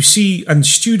 You see... And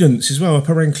students as well, up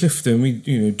around Clifton,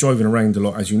 we driving around a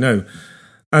lot, as you know.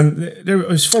 And I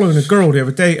was following a girl the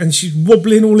other day, and she's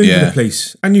wobbling all over the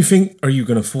place. And you think, are you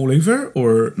going to fall over,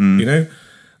 or And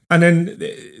then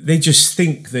they just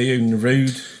think they own the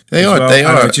road. They are. They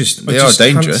are. I just dangerous.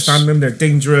 Can't stand them. They're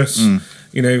dangerous.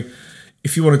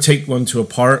 If you want to take one to a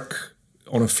park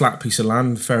on a flat piece of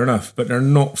land, fair enough. But they're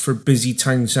not for busy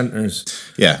town centres.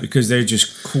 Yeah. Because they're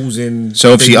just causing.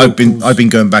 So obviously, big I've been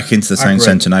going back into the town aggro.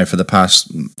 centre now for the past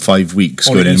 5 weeks,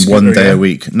 On going an in e-scooter, 1 day yeah? a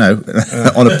week. No,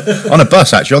 on a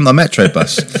bus actually, on the metro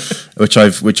bus, which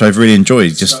I've really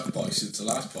enjoyed. Just Since the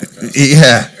last podcast.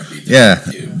 yeah.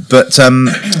 But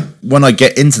when I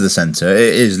get into the centre,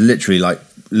 it is literally like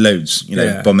loads,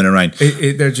 bombing around.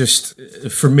 They're just,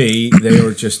 for me, they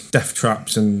are just death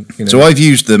traps, and So I've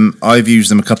used them a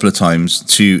couple of times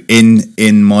to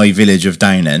in my village of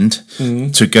Downend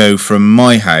to go from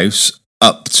my house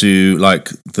up to like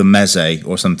the Meze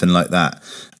or something like that,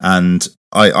 and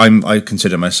I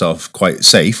consider myself quite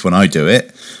safe when I do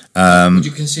it. Would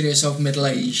you consider yourself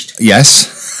middle-aged? Yes.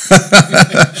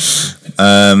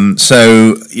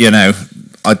 So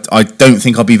I don't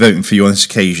think I'll be voting for you on this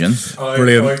occasion.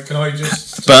 Brilliant. Can I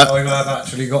just? But- I have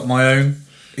actually got my own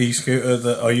e-scooter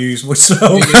that I use You're myself.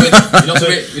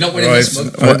 not winning this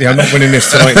month. I'm not winning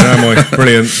this tonight now, am I?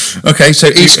 Brilliant. Okay, so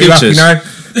Are you happy e-scooters. now?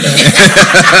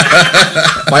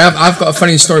 I've got a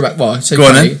funny story about. Well, I say Go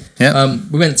on funny. then. Yeah.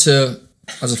 We went to,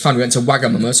 as a family, we went to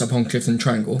Wagamama's up on Clifton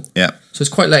Triangle. Yeah. So it's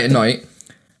quite late at night,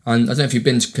 and I don't know if you've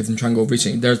been to Clifton Triangle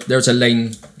recently. There's a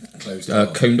lane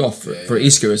coned off for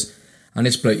e-scooters, and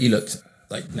this bloke, he looked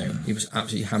like he was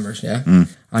absolutely hammered, and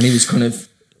he was kind of,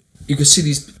 you could see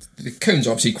the cones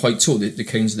are obviously quite tall, the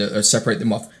cones that separate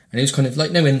them off, and he was kind of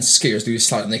like, when skiers do a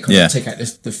slide and they kind of take out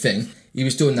the thing, he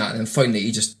was doing that, and then finally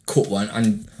he just caught one,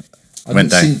 and I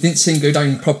didn't see him go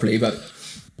down properly, but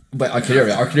I could hear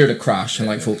it. I could hear the crash,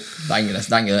 and thought, dang it, that's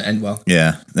going to end well.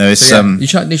 Yeah. No, it's You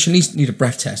should need a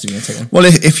breath test if you're going to take one. Well,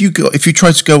 if you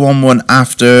try to go on one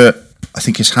after, I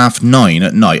think it's 9:30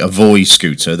 at night, a Voi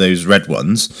scooter, those red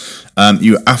ones,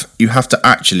 you have to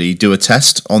actually do a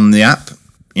test on the app,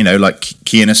 like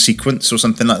key in a sequence or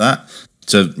something like that,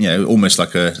 to almost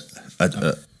like a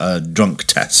drunk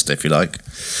test, if you like.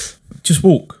 Just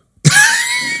walk.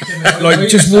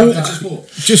 Just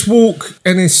walk,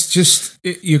 and it's just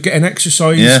you're getting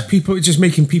exercise. Yeah. People, it's just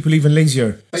making people even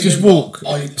lazier. But Just you know walk.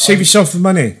 what? Save yourself the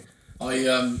money.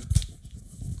 I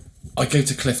go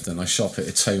to Clifton. I shop at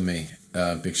Itomi,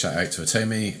 Big shout out to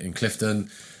Atomi in Clifton.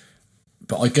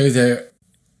 But I go there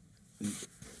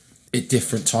at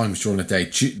different times during the day.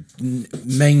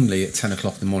 Mainly at 10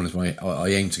 o'clock in the morning is when I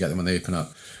aim to get them when they open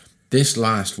up. This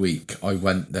last week, I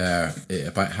went there at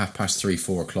about 3:30,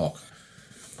 4 o'clock.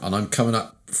 And I'm coming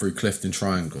up through Clifton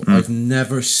Triangle. I've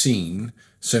never seen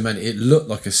so many. It looked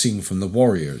like a scene from The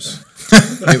Warriors.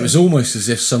 It was almost as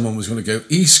if someone was going to go,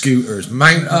 e-scooters,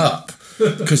 mount up.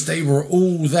 Because they were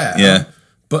all there. Yeah.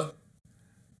 But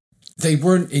they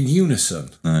weren't in unison.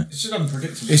 It's just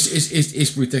unpredictable.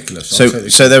 It's ridiculous.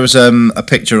 So there was a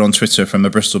picture on Twitter from a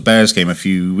Bristol Bears game a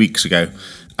few weeks ago,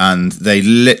 and they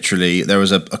literally, there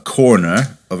was a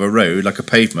corner of a road, like a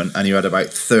pavement, and you had about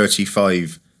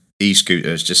 35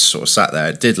 e-scooters just sort of sat there.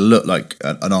 It did look like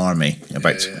an army.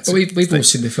 But we've all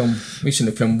seen the film. We've seen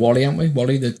the film Wall-E, haven't we?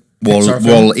 Wall-E, the Pixar film.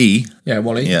 Wall-E. Yeah,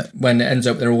 Wall-E. Yeah. When it ends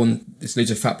up, they're all in, there's loads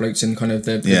of fat blokes in kind of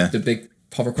the big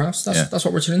hovercrafts. That's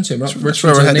what we're turning into. We're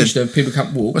turning into a nation of people who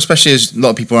can't walk. Especially as a lot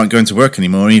of people aren't going to work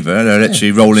anymore either. They're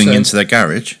literally rolling into their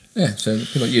garage. Yeah, so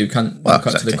people like you can't walk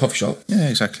up to the coffee shop. Yeah,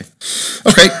 exactly.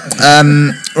 Okay,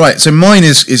 right. So mine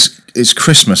is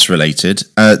Christmas related.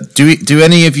 Do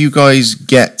any of you guys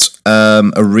get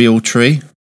a real tree?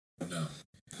 No.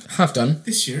 Have done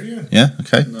This year, yeah. Yeah.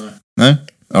 Okay. No.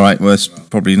 All right. Well, it's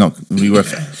probably not really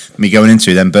worth me going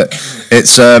into then. But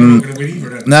it's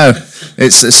no.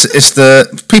 It's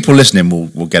the people listening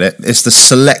will get it. It's the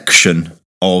selection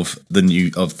of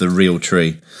the real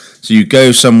tree. So you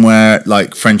go somewhere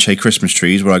like Frenchay Christmas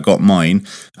trees, where I got mine,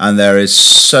 and there is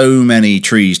so many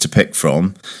trees to pick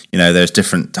from. You know, there's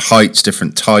different heights,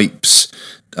 different types,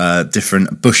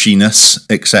 different bushiness,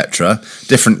 etc.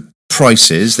 Different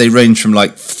prices. They range from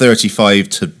like 35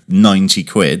 to 90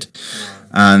 quid.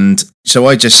 And so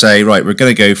I just say, right, we're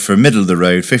going to go for middle of the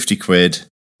road, 50 quid.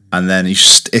 And then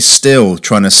it's still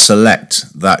trying to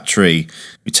select that tree.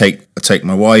 I take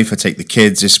my wife, I take the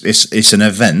kids. It's an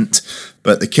event,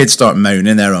 but the kids start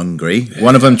moaning, they're hungry. Yeah.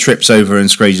 One of them trips over and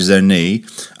scratches their knee,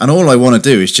 and all I want to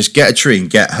do is just get a tree and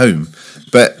get home.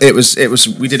 But it was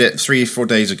we did it 3 or 4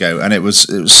 days ago, and it was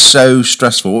so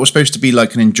stressful. What was supposed to be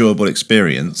like an enjoyable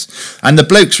experience, and the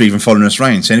blokes were even following us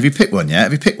around saying, "Have you picked one yet?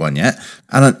 Have you picked one yet?"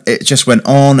 And it just went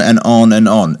on and on and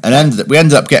on, and we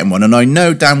ended up getting one. And I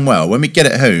know damn well when we get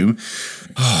it home,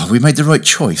 we made the right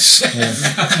choice. Yeah.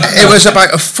 It was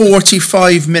about a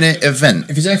 45-minute event.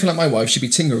 If it's anything like my wife, she'd be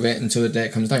tinkering with it until the day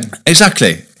it comes down.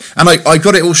 Exactly. And I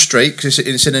got it all straight because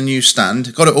it's in a new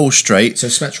stand. Got it all straight. So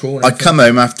symmetrical. I come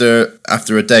home after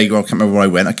a day. Well, I can't remember where I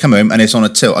went. I come home and it's on a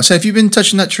tilt. I said, "Have you been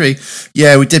touching that tree?"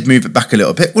 "Yeah, we did move it back a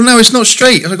little bit." "Well, no, it's not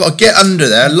straight." I've got to get under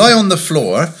there, lie on the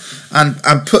floor, and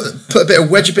put a bit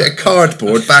of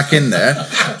cardboard back in there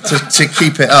to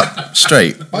keep it up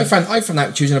straight. I found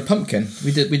out choosing a pumpkin.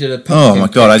 We did a pumpkin. Oh my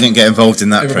god, I didn't get involved in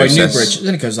that process. By Newbridge,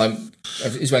 only because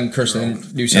is when Kirsten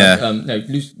and Lucy had,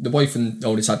 the wife and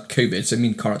oldest had COVID, so me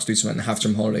and Cara had to do something and have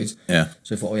some holidays. Yeah.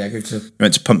 So I thought, go to... We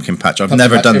went to Pumpkin Patch. I've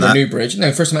never done that. Newbridge.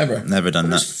 No, first time ever. Never done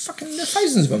that. There's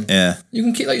thousands of them. Yeah. You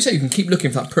can keep, like you say, you can keep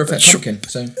looking for that perfect pumpkin.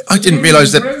 So I didn't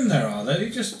realise that... there, are they? You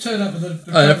just turn up with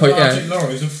the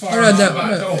lorries and fire out the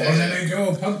back door, and then they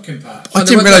go, Pumpkin Patch. I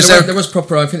didn't realise there was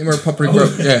proper... I think they were properly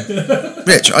grown. Yeah.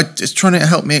 Rich, it's trying to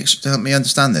help me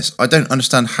understand this. I don't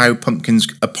understand how pumpkins,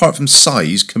 apart from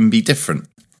size, can be different.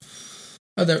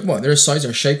 Oh, there's size,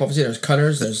 there's shape, obviously, there's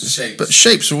colours, there's... Shapes. But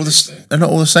shapes are they're not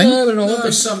all the same? No, they're not. No,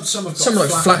 some have got some are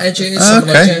like flat edges, some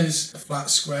like a flat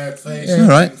square face. Yeah. All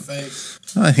right. Face.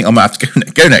 I think I might have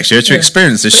to go next year to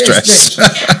experience this stress.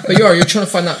 But you're trying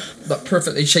to find that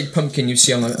perfectly shaped pumpkin you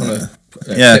see on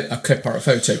a clip art, a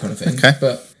photo kind of thing. Okay.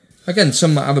 But again,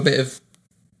 some might have a bit of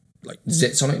like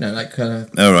zits on it,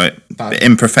 all right.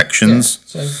 Imperfections.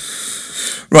 Yeah, so...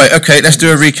 Right, okay, let's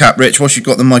do a recap, Rich. Whilst you've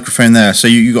got the microphone there, so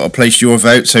you got to place your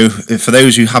vote. So for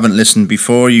those who haven't listened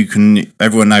before,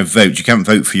 everyone now vote. You can't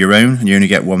vote for your own, and you only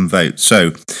get one vote.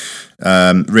 So,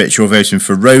 Rich, you're voting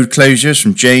for road closures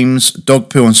from James, dog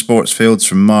poo on sports fields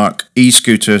from Mark,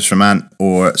 e-scooters from Ant,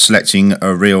 or selecting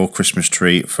a real Christmas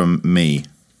tree from me.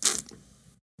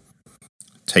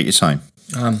 Take your time.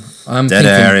 I'm Dead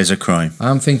air is a crime.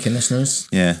 I'm thinking, listeners.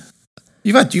 Yeah,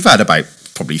 you've had about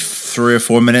probably 3 or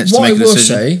 4 minutes to make a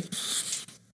decision. What I will say,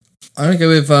 I'm going to go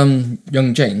with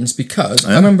young James because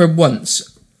I remember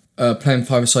once playing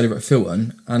five-a-side over at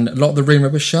Filton, and a lot of the rain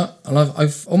road was shut, and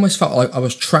I've almost felt like I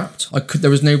was trapped. There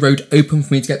was no road open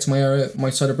for me to get to my area, my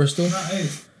side of Bristol. That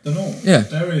is the norm. Yeah.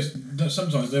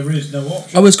 Sometimes there is no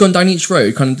option. I was going down each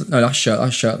road, that's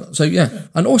shut. So yeah.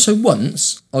 And also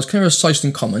once, I was clear of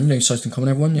Syston Common. You know Syston Common,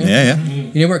 everyone? Yeah? Yeah.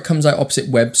 You know where it comes out opposite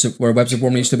Webbs, where Webbs of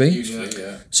Warmley used to be? Usually,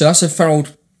 yeah. So that's a fair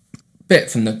old bit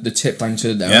from the tip down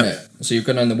to there, isn't it? So you're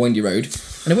going down the windy road.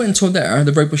 And I went until there,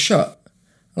 the road was shut.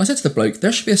 And I said to the bloke,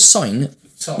 there should be a sign right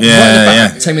in the Yeah,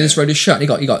 back telling me this road is shut. And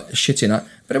he got shit in that.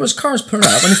 But there was cars pulling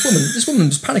up, and this woman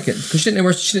was panicking because she didn't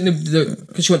know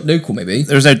because she went local maybe.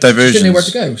 There was no She didn't know diversions. where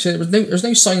to go. So there was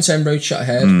no sign saying road shut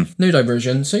ahead, no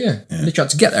diversion. So yeah, they tried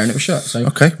to get there and it was shut. So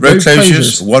Okay, road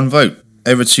closures, 1 vote.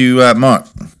 Over to Mark.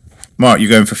 Mark, you're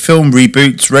going for film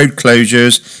reboots, road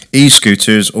closures,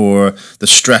 e-scooters, or the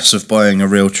stress of buying a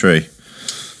real tree?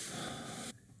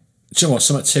 Do you know what?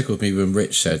 Something tickled me when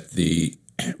Rich said the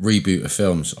reboot of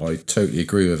films. I totally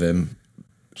agree with him.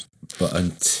 But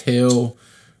until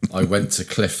I went to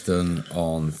Clifton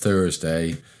on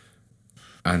Thursday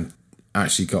and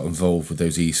actually got involved with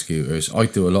those e-scooters, I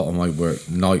do a lot of my work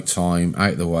nighttime,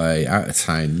 out of the way, out of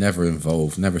town, never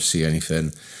involved, never see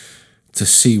anything. To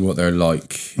see what they're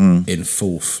like in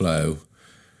full flow,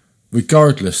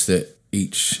 regardless that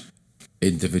each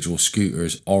individual scooter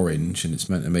is orange and it's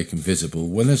meant to make them visible.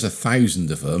 When there's 1,000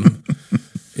 of them,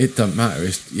 it doesn't matter.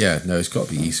 It's got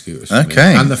to be e-scooters. For me.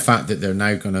 Okay. And the fact that they're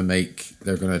now going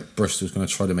to Bristol's going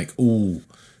to try to make all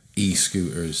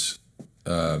e-scooters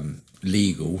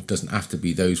legal. Doesn't have to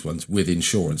be those ones with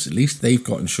insurance. At least they've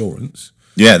got insurance.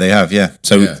 Yeah, they have, yeah.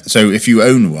 So if you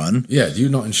own one... Yeah, you're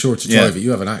not insured to drive it.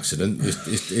 You have an accident,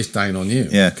 it's down on you,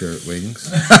 Yeah. Gert Wings.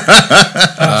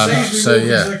 So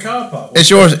yeah. car park. Is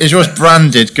yours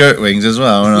branded Gert Wings as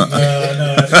well, or not?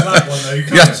 No, it's a black one though. You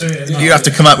can't see it. You have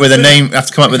to come up with a name.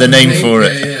 For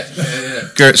it. Yeah.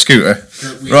 Gert Scooter.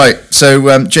 Right.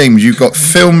 So James, you've got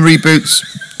film reboots,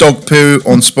 dog poo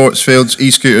on sports fields,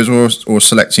 e-scooters, or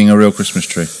selecting a real Christmas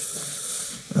tree.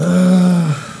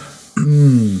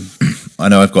 I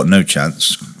know I've got no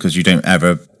chance because you don't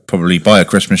ever probably buy a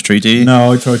Christmas tree, do you?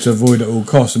 No, I try to avoid at all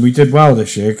costs, and we did well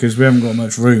this year because we haven't got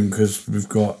much room because we've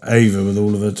got Ava with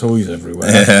all of her toys everywhere,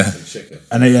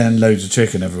 and loads of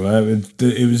chicken everywhere.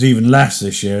 It was even less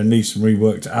this year, and Neeson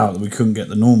reworked it out that we couldn't get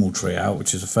the normal tree out,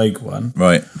 which is a fake one.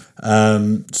 Right.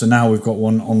 So now we've got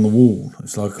one on the wall.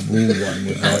 It's like a wall one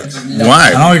with like. Wow.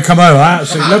 And I come home, I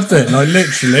absolutely loved it. Like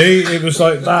literally, it was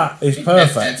like that is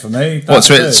perfect for me. What?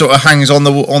 So it sort of hangs on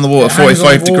the wall at a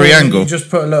 45-degree angle. You just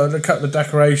put a couple of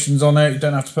decorations on it. You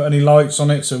don't have to put any lights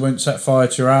on it, so it won't set fire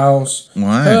to your house.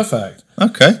 Wow. Perfect.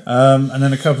 Okay. And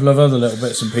then a couple of other little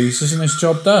bits and pieces, and it's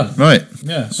job done. Right.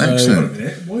 Yeah. So,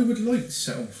 Excellent. Why would lights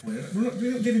set on fire? We're not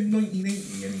living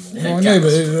 1980 anymore. Well, I know,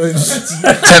 but it's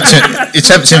You're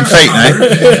tempting fate now,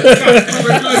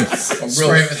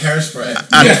 Spray it with hairspray.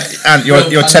 and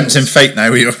you're tempting fate now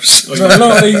with yours. a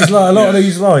lot of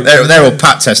these lights. They're all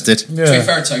pat tested. To be Yeah.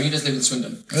 fair, Tony, he does live in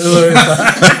Swindon.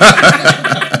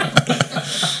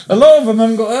 A lot of them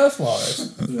haven't got earth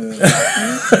wires.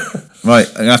 Right.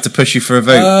 I'm gonna have to push you for a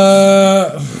vote.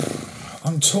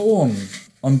 I'm torn.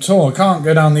 I can't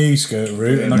go down the e-scooter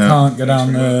route, and I can't go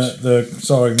down the.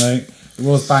 Sorry, mate. It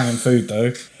was banging food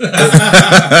though.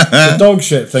 The dog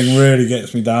shit thing really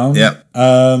gets me down. Yep.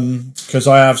 Because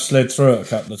I have slid through it a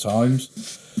couple of times.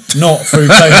 Not through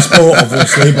playing sport,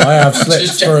 obviously, but I have slipped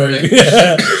Just through. generally.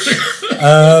 Yeah.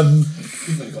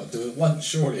 You've only got to do it once,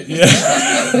 surely. Yeah.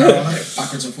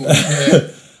 Backwards and forwards.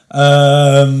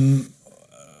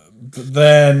 But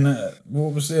then,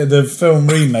 what was the film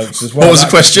remakes as well? What was the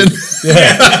question?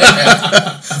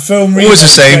 Film Always remakes the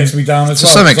same, gets me down as to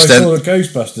well. some 'cause extent. I saw that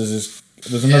Ghostbusters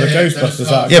there's another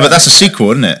Ghostbusters out. Yeah, but that's a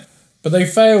sequel, isn't it? But they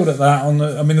failed at that on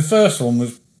the. I mean, the first one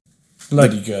was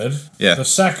bloody good. Yeah. The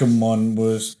second one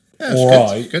was it's all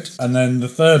right. good. And then the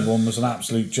third one was an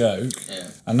absolute joke. Yeah.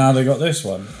 And now they got this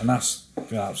one, and that's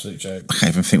an absolute joke. I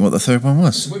can't even think what the third one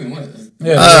was. Women, weren't it?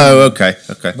 Yeah. Oh, okay.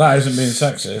 That isn't being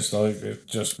sexist. Like it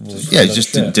just was. Yeah, you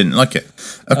just didn't like it.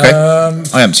 Okay.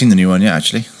 I haven't seen the new one yet,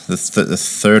 actually. The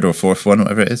third or fourth one,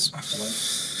 whatever it is.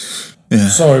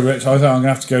 Sorry, Rich. I think I'm gonna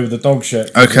have to go with the dog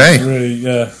shit. Okay. It's really,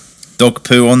 yeah. Dog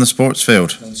poo on the sports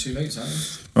field. Done 2 votes, haven't you?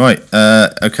 Right.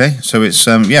 Okay. So it's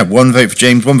 1 vote for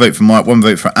James, 1 vote for Mark, 1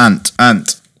 vote for Ant.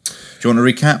 Ant, do you want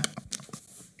to recap?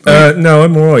 No,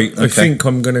 I'm all right. I Okay. think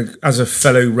I'm going to, as a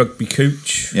fellow rugby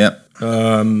coach, Yeah.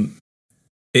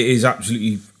 it is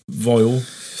absolutely vile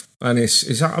and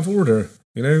it's out of order,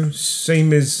 you know,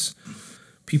 same as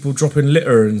people dropping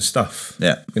litter and stuff,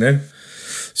 Yeah. you know.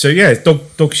 So yeah,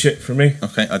 dog shit for me.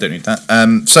 Okay. I don't need that.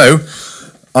 So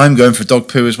I'm going for dog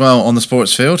poo as well on the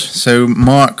sports field. So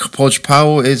Mark Podge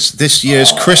Powell is this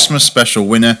year's Christmas special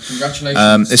winner.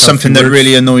 Congratulations. It's something that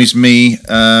really annoys me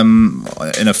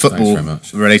in a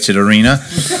football-related arena,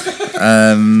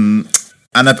 and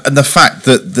the fact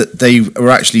that they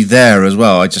were actually there as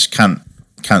well. I just can't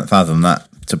fathom that.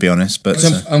 to be honest. But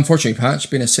Unfortunately, Patch,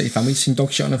 being a City fan, we've seen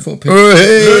dog shit on a football pitch.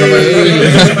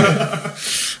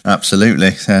 Absolutely.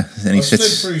 And he I slid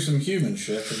sits. through some human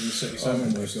shit in the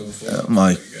 67 most of the Oh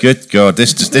my good God!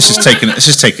 This is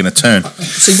taking a turn.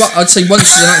 See, what I'd say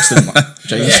once is an accident,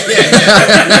 James.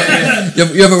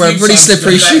 You ever wear really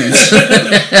slippery shoes?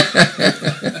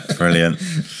 Brilliant.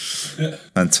 What do you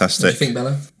Fantastic. think,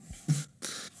 Bella?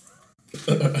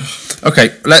 Okay,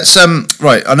 let's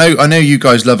right. I know you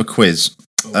guys love a quiz.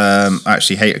 I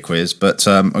actually hate a quiz, but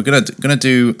I'm gonna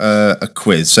do a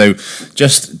quiz. So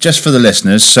just for the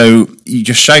listeners, so you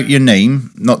just shout your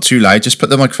name, not too loud. Just put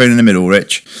the microphone in the middle,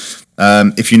 Rich.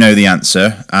 If you know the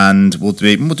answer, and we'll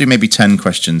do maybe 10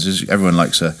 questions. As everyone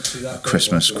likes a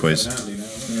Christmas quiz.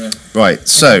 Right.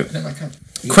 So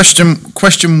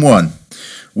question 1.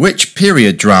 Which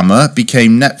period drama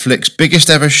became Netflix's biggest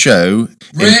ever show?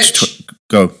 Rich.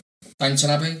 Go. Downton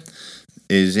Abbey.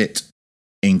 Is it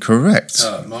incorrect?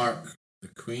 Mark, the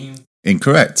Queen.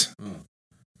 Incorrect.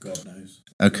 God knows.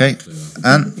 Okay.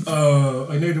 And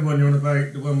I know the one you're on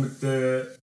about. The one with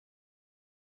the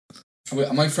Wait,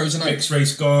 am I frozen out? mixed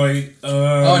race guy.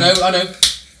 Oh, I know.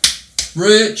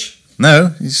 Rich.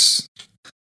 no, he's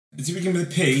Does he begin with a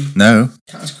P? no.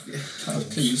 Can't ask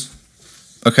clues.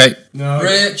 Okay, No.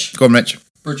 Rich. go on, Rich.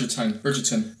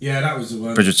 Bridgerton. Yeah, that was the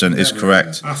one. Bridgerton is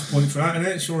correct. Half a point for that,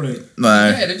 innit? Surely. No,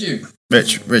 Yeah, did you?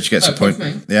 Rich gets a point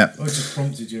point. for me. Yeah. I just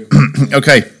prompted you.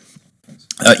 Okay.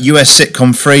 US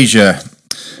sitcom Frasier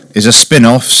is a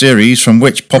spin-off series from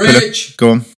which popular? Rich. Go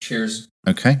on. Cheers.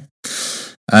 Okay.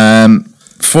 4.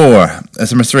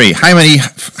 That's number 3. How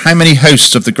many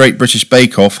hosts of the Great British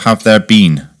Bake Off have there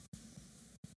been?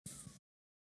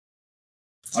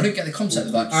 I didn't get the concept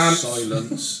of that.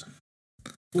 Silence.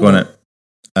 Go on it.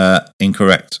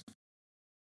 Incorrect.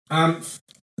 You-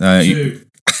 2.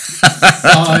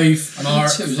 5. I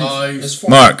Mark, need two, is it? 5. There's 4.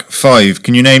 Mark, 5.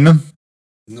 Can you name them?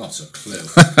 Not a clue.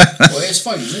 Well, it's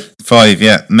 5, is it? 5,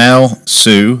 yeah. Mel,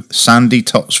 Sue, Sandy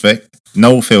Toksvik,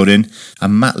 Noel Fielding,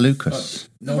 and Matt Lucas.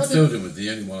 Noel Fielding was the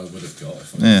only one I would have got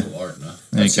if I Yeah. thought hard enough.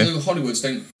 There you So go. the Hollywoods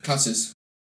don't classes.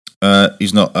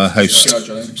 He's not a host. Good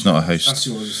idea. He's not a host. That's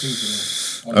who I was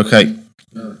thinking Okay.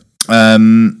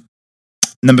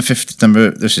 Number 50.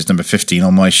 This is number 15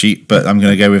 on my sheet, but I'm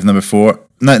going to go with number 4.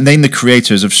 Name the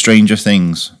creators of Stranger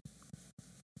Things.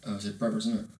 Oh, is it Brothers,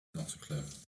 isn't it? Not a clue.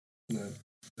 of. No.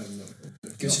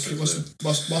 Give us a clue.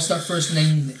 What's that first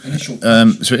name initial?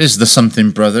 So it is the Something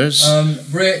Brothers.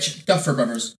 Rich Duffer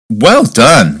Brothers. Well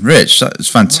done, Rich. That's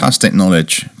fantastic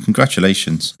knowledge.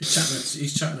 Congratulations.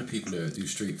 He's chatting to people who do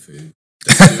street food.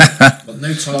 But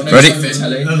no time. No Ready? time for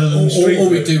telly. All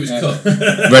we do is cook.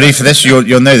 Ready for this?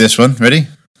 You'll know this one. Ready?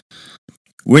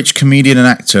 Which comedian and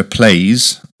actor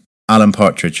plays Alan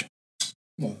Partridge?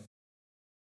 What?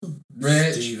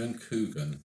 Rich. Stephen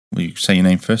Coogan. Well, you say your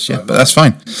name first, yeah, Right, but that's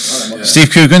fine. Yeah.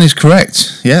 Steve Coogan is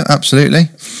correct. Yeah, absolutely.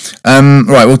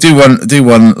 Right, we'll do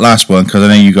one last one because I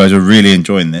know you guys are really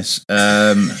enjoying this.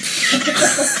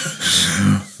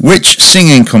 Which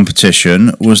singing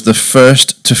competition was the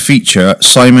first to feature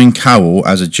Simon Cowell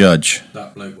as a judge?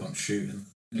 That bloke wants shooting.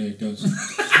 Yeah, he does. Is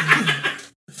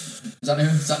that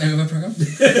the name of a program?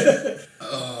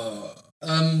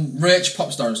 Rich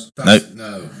Pop Stars.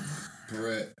 No.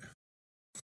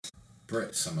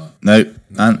 Brit summer. No,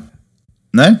 and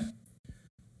no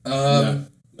I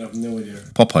have no idea.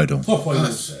 Pop Idol. Pop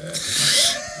That's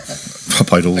Idols. it.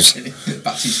 Pop Idols.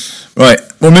 Batsies. Right,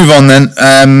 we'll move on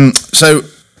then. So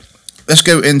let's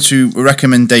go into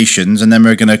recommendations, and then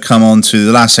we're going to come on to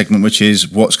the last segment, which is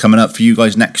what's coming up for you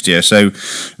guys next year. So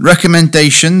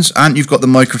recommendations, and you've got the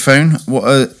microphone. What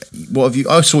have you?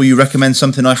 I saw you recommend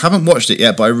something. I haven't watched it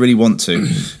yet, but I really want to.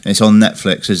 It's on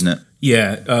Netflix, isn't it?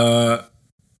 Yeah,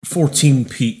 14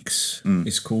 Peaks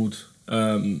it's called.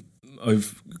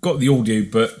 I've got the audio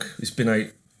book. It's been out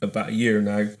about a year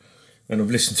now, and I've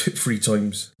listened to it 3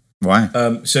 times. Why?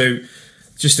 So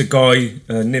just a guy,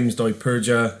 Nims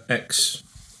Daiperja, ex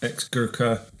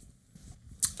Gurkha,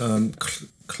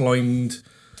 climbed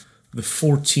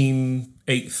the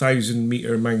 8,000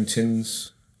 meter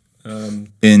mountains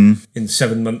in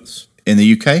 7 months.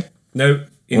 the UK, No,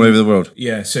 all over the world.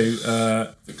 Yeah, so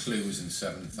The clue was in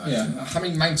 7,000. Yeah. How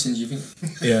many mountains do you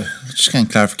think? yeah, Just getting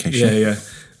clarification. yeah.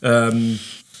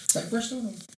 Is that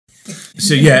Bristol?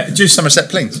 So yeah, just Somerset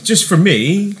Plains. just for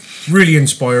me, really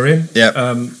inspiring.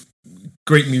 Yeah.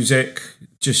 Great music,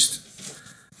 just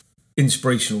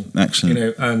inspirational. Excellent. You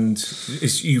know, and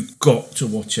you've got to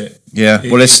watch it. Yeah.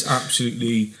 Well, it's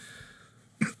absolutely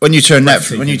When you turn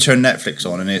breathtaking. Netflix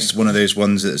on and it's one of those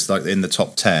ones that's like in the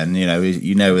top 10, you know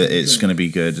that it's going to be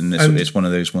good, and it's one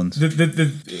of those ones.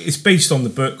 It's based on the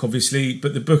book, obviously,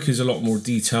 but the book is a lot more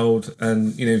detailed,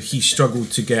 and he struggled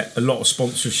to get a lot of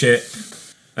sponsorship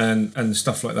and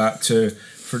stuff like that to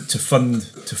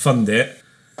fund it,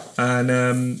 and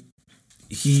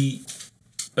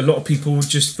a lot of people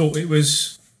just thought he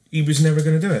was never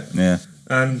going to do it. Yeah,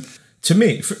 and. To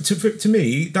me,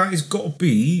 that has got to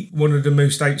be one of the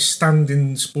most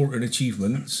outstanding sporting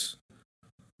achievements.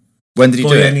 When did he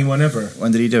do it? Anyone ever?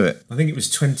 When did he do it? I think it was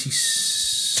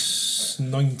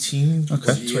 2019.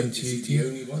 Okay. 2018. Is he the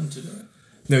only one to do it?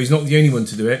 No, he's not the only one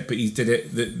to do it, but he did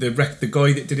it. The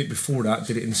guy that did it before that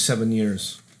did it in 7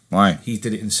 years. Why? He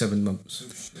did it in 7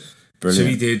 months. Brilliant. So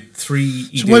he did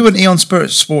 3. Why wouldn't he on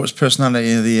Sports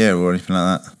Personality of the Year or anything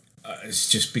like that? It's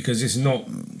just because it's not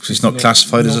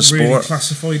classified as a sport. Really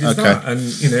classified as that, and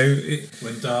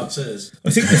When darts is. I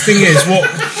think the thing is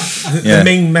the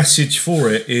main message for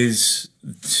it is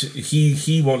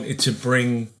he wanted to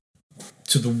bring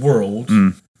to the world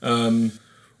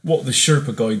what the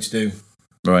Sherpa guides do.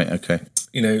 Right. Okay.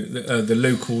 The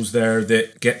locals there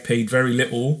that get paid very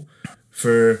little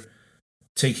for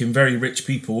taking very rich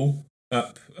people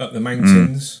up the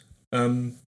mountains,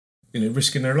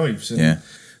 risking their lives. And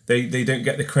they don't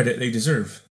get the credit they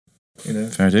deserve.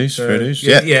 Fair dues.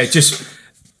 Yeah. Just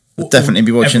I'll definitely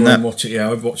be watching that. Watch it. Yeah,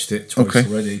 I've watched it twice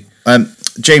already.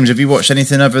 James, have you watched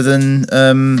anything other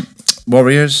than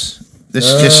Warriors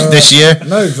this year?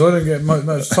 No, because I don't get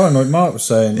much time, like Mark was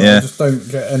saying. Yeah. I just don't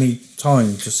get any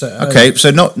time to set out. Okay, so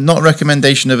not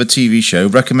recommendation of a TV show,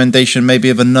 recommendation maybe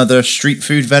of another street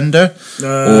food vendor,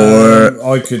 or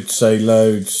I could say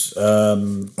loads.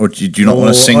 or do you not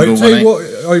want a single I'd tell one? you what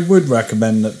I would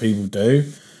recommend that people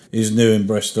do is new in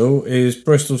Bristol. Is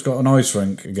Bristol's got an ice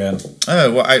rink again?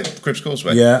 Oh, what out Cribs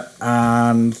Causeway? Yeah,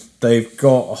 and they've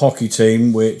got a hockey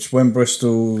team. Which when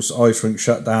Bristol's ice rink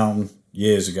shut down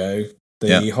years ago,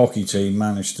 the hockey team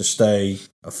managed to stay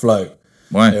afloat.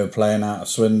 Why? They were playing out of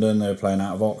Swindon, they were playing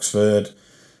out of Oxford,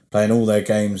 playing all their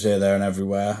games here, there and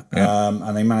everywhere. Yeah.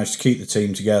 And they managed to keep the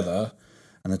team together,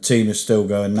 and the team is still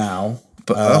going now.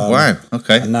 But wow,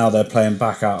 okay. And now they're playing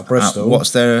back out of Bristol.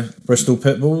 What's their Bristol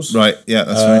Pitbulls. right? Yeah,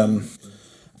 that's right.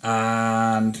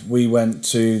 And we went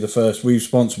to we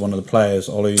sponsored one of the players,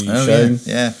 Ollie Oh Shone.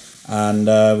 yeah. And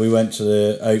we went to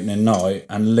the opening night,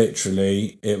 and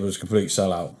literally it was a complete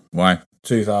sellout. Why?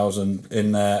 2,000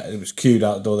 in there. It was queued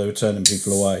out the door. They were turning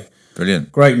people away.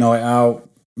 Brilliant. Great night out.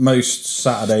 Most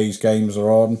Saturdays games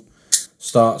are on.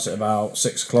 Starts at about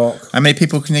 6 o'clock. How many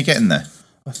people can you get in there?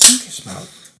 I think it's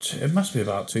it must be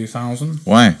about 2,000.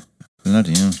 Why?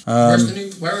 Bloody hell. Where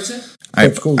is it?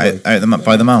 Cribs Causeway. Out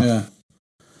by the mall. Yeah.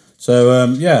 So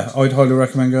I'd highly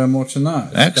recommend going and watching that.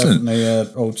 It's Excellent. definitely an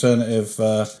alternative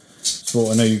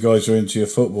sport. I know you guys are into your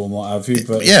football and what have you,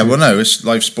 but Yeah, well, no, it's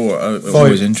live sport. I'm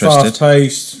always interested. Fast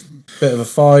paced, bit of a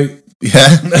fight.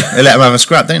 Yeah, they let them have a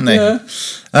scrap, don't they? Yeah.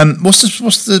 What's the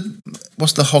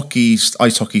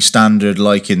ice hockey standard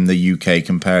like in the UK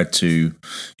compared to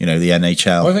the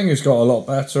NHL? I think it's got a lot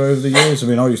better over the years. I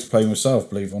mean, I used to play myself,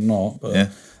 believe it or not, but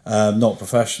not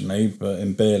professionally, but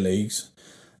in beer leagues.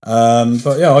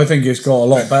 But yeah, I think it's got a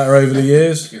lot better over the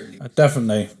years.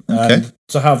 Definitely. Okay. And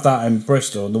to have that in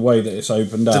Bristol and the way that it's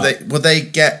opened up. Will they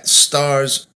get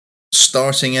stars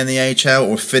starting in the AHL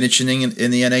or finishing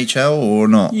in the NHL or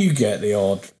not? You get the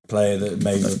odd player that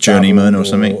maybe Like journeyman or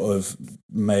something.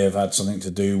 May have had something to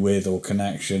do with or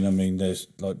connection. I mean, there's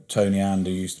like Tony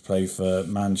Ander used to play for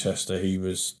Manchester. He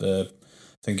was I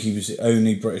think he was the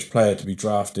only British player to be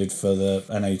drafted for the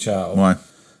NHL. Why?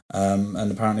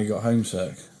 And apparently got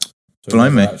homesick. So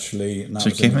Blimey. Actually, and that So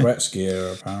was he in the came in. Gretzky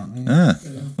era, apparently.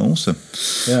 Awesome.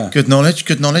 Yeah. Good knowledge.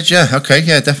 Yeah. Okay.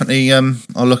 Yeah. Definitely.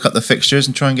 I'll look up the fixtures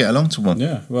and try and get along to one.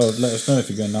 Yeah. Well, let us know if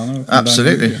you're going down there. We'll come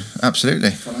Absolutely. down with you.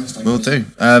 Absolutely. Will do.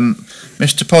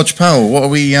 Mr. Podge Powell, what are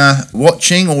we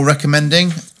watching or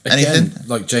recommending? Anything? Again,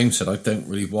 like James said, I don't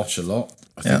really watch a lot.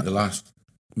 I think the last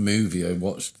movie I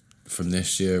watched from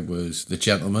this year was The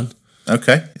Gentleman.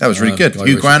 Okay, that was really good. Guy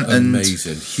Hugh was Grant and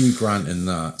amazing. Hugh Grant in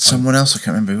that. someone else. I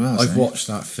can't remember who else. I've watched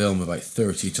that film about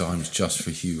 30 times just for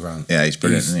Hugh Grant. Yeah, he's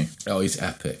brilliant, isn't he? Oh, he's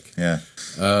epic. Yeah.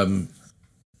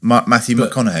 Matthew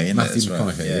McConaughey, isn't Matthew it? as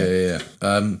well? McConaughey,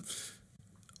 yeah.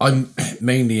 I'm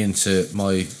mainly into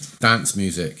my dance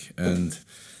music, and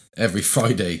every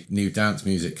Friday new dance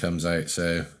music comes out.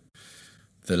 So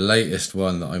the latest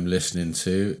one that I'm listening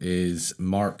to is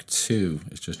Mark II.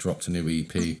 It's just dropped a new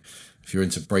EP. If you're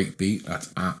into breakbeat,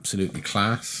 that's absolutely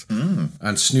class.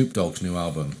 And Snoop Dogg's new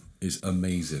album is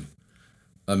amazing.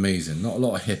 Amazing. Not a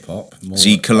lot of hip hop. Is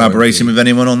he collaborating with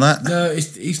anyone on that? No,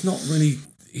 he's not really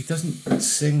he doesn't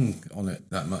sing on it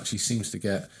that much. He seems to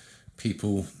get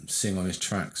people sing on his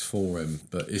tracks for him,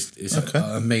 but it's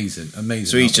amazing. So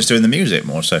he's album. just doing the music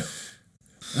more so.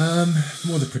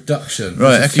 More the production.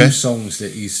 Right, There's a okay. few songs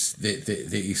that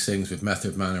that he sings with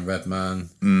Method Man and Redman.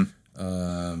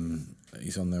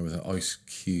 He's on there with Ice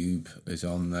Cube is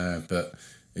on there, but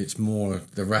it's more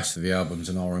the rest of the album's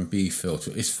an R&B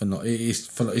filter. It's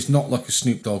it's not like a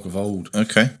Snoop Dogg of old.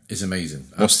 Okay. It's amazing.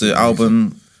 What's the Absolutely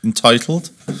album entitled?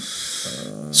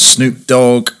 Snoop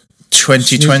Dogg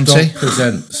 2020. Snoop Dogg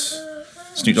Presents.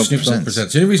 Snoop Dogg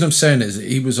presents. The only reason I'm saying it is that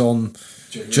he was on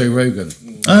Joe Rogan.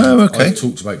 Oh, okay. I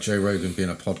talked about Joe Rogan being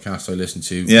a podcast I listened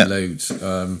to Yeah. loads.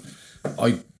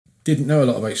 I didn't know a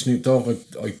lot about Snoop Dogg.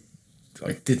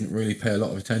 I didn't really pay a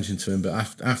lot of attention to him, but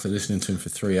after listening to him for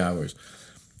 3 hours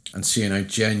and seeing how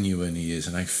genuine he is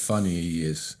and how funny he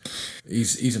is,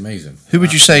 he's amazing. Who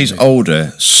would you say is Absolutely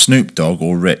older, Snoop Dogg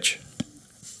or Rich?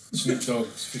 Snoop Dogg.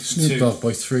 Snoop Dogg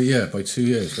by 2 years.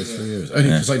 Only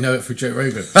because I know it through Joe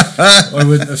Rogan. I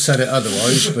wouldn't have said it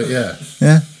otherwise, but yeah.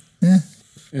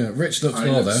 Yeah, Rich looks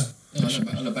well there.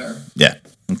 I look better. Yeah.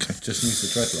 Okay. Just needs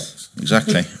the dreadlocks.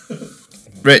 Exactly.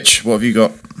 Rich, what have you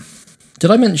got?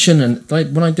 Did I mention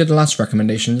when I did the last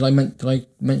recommendation? Did I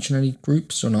mention any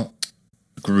groups or not?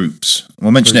 Groups.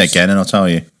 We'll mention it again, and I'll tell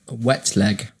you. Wet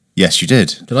Leg. Yes, you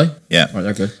did. Did I? Yeah. Right,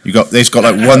 they're good. They've got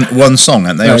like one song,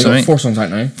 haven't they, Yeah, or they've got something? 4 songs out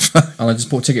now, and I just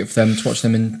bought a ticket for them to watch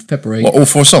them in February. What, all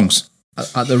 4 songs? No,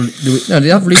 they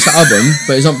have released the album,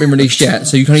 but it's not been released yet.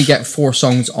 So you can only get 4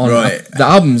 songs on Right. the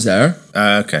album's there,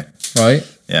 Okay. right?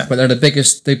 Yeah. But they're the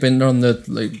biggest. They've been on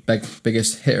the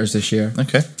biggest hitters this year.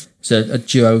 Okay. It's a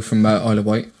duo from Isle of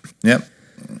Wight. Yep.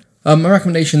 My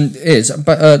recommendation is,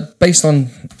 based on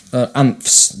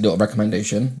Anth's little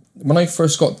recommendation. When I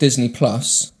first got Disney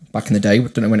Plus back in the day, I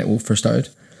don't know when it all first started.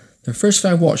 The first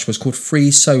thing I watched was called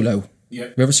Free Solo. Yeah.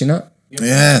 You ever seen that?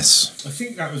 Yes. I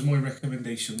think that was my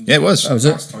recommendation. Yeah, it was. Oh, was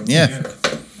it? last time. Yeah.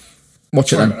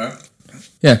 Watch it Sorry then. about that.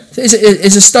 Yeah,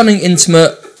 it's a stunning,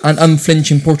 intimate, and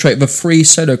unflinching portrait of a free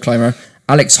solo climber,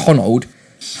 Alex Honnold,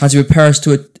 as he prepares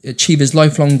to achieve his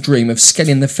lifelong dream of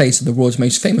scaling the face of the world's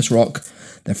most famous rock,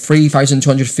 the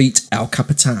 3,200 feet El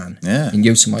Capitan in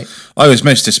Yosemite. I was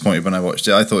most disappointed when I watched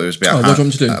it. I thought it was what do you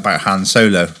want to do? about Han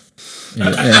Solo.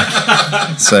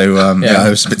 Yeah, So I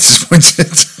was a bit disappointed.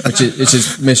 which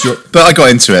is miss your But I got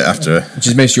into it after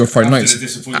Friday nights. The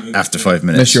disappointment. after 5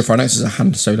 minutes. Miss your Friday nights is a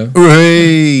hand solo.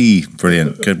 Hooray!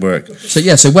 Brilliant. Good work.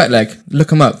 So Wet Leg, look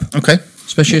them up. Okay.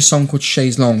 Especially a song called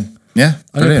Shays Long. Yeah.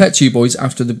 I'm going to play it to you boys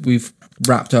after we've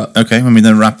wrapped up. Okay, when we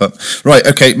then wrap up. Right,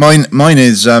 okay, mine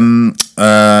is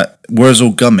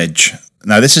Wurzel Gummidge.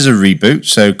 Now, this is a reboot,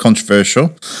 so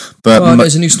controversial. But Well,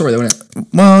 there's a new story though, isn't it?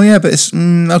 well, yeah, but it's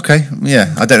okay.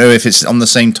 Yeah, I don't know if it's on the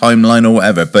same timeline or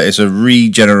whatever, but it's a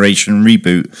regeneration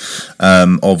reboot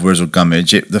of Wurzel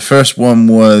Gummidge. The first one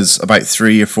was about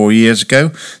 3 or 4 years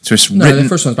ago. So it's No, written the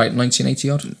first one's about 1980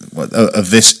 odd. of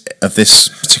this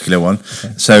particular one.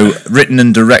 Okay. So written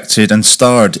and directed and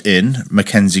starred in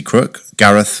Mackenzie Crook,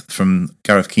 Gareth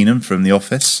Keenan from The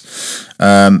Office.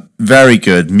 Very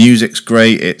good. Music's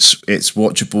great. It's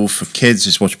watchable for kids.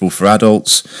 It's watchable for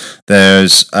adults.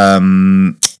 There's a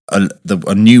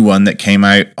new one that came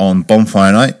out on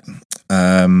Bonfire Night,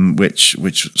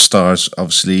 which stars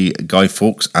obviously Guy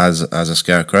Fawkes as a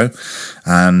scarecrow,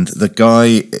 and the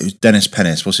guy Dennis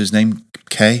Pennis. What's his name?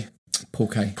 Paul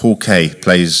Kay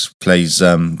plays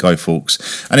Guy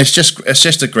Fawkes, and it's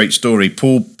just a great story.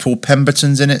 Paul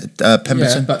Pemberton's in it. Pemberton,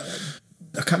 Yeah, but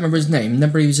I can't remember his name.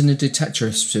 Remember he was in The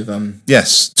Detectorists with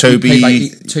yes, Toby.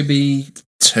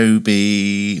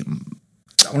 Toby.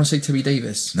 I want to say Toby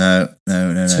Davis. No.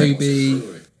 Toby.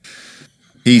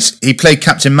 He played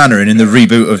Captain Mainwaring in the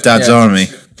reboot of Dad's Yeah. Army.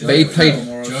 But he played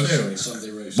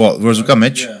What, Wurzel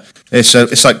Gummidge?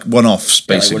 It's like one-offs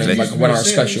basically. like a 1 hour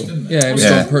special. Yeah, it was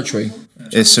Yeah. John Pertwee.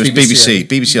 It's BBC,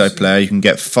 BBC iPlayer. You can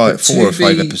get 4 or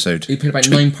 5 episodes. He played about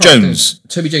 9 parts. Jones.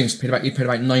 Toby Jones played about 9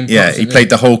 parts. Yeah, he played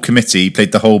the whole committee. He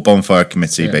played the whole bonfire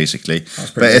committee, Yeah. basically. That's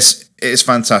But pretty it's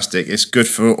fantastic. It's good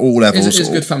for all levels, It's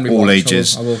a good family all watch.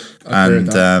 ages. I will agree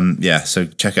with that. So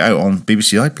check it out on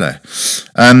BBC iPlayer.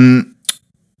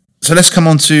 So let's come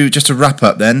on to just a wrap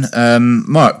up then.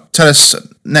 Mark, tell us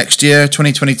next year,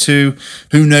 2022,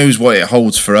 who knows what it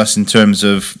holds for us in terms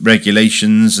of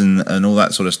regulations and all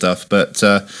that sort of stuff. But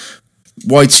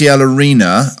YTL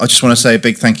Arena, I just want to say a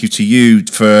big thank you to you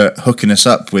for hooking us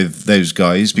up with those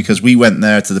guys, because we went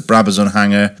there to the Brabazon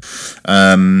hangar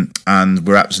and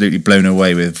we're absolutely blown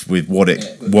away with what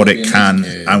it can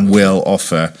and will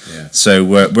offer. Yeah. So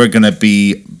we're going to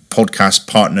be podcast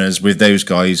partners with those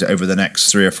guys over the next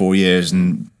 3 or 4 years,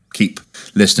 and keep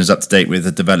listeners up to date with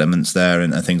the developments there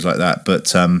and things like that.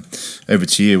 But over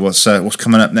to you. What's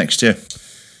coming up next year?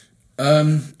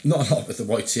 Not a lot with the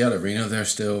YTL Arena. They're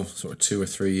still sort of 2 or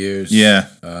 3 years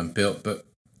built, but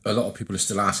a lot of people are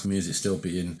still asking me, are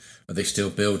they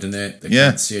still building it? They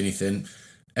can't see anything.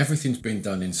 Everything's been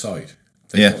done inside.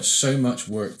 They've got so much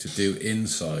work to do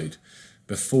inside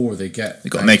before they get.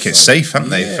 They've got to make it safe, haven't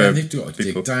they? Yeah, they've got to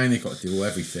dig down. They've got to do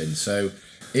everything. So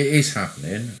it is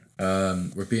happening.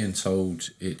 We're being told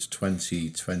it's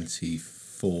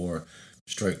 2024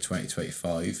 stroke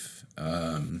 2025.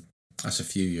 That's a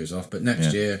few years off, but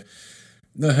next year.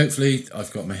 No, hopefully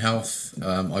I've got my health.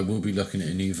 I will be looking at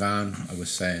a new van. I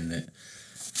was saying that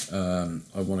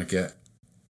I want to get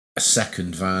a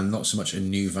second van, not so much a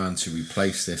new van to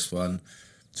replace this one,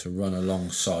 to run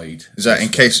alongside. Is that in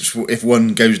case if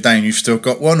one goes down, you've still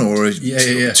got one, or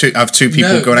have two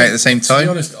people going out at the same time? To be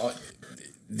honest,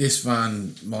 this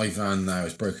van, my van now,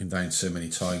 is broken down so many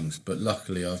times, but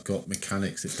luckily I've got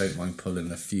mechanics that don't mind pulling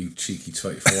a few cheeky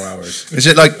 24 hours.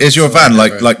 Is your van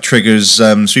like Trigger's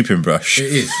sweeping brush?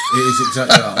 It is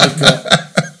exactly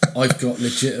that. I've got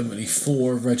legitimately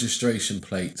 4 registration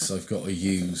plates I've got to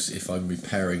use if I'm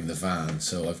repairing the van.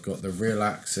 So I've got the rear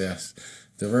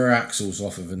axle's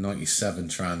off of a 97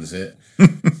 Transit.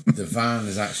 The van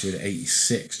is actually an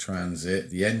 86 Transit.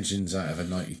 The engine's out of a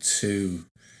 92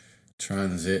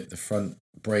 Transit. The front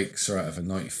brakes are out of a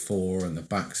 94, and the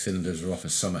back cylinders are off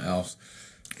of something else.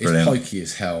 It's pikey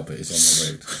as hell, but it's on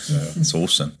the road. So it's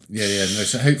awesome.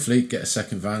 So hopefully get a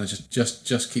second van and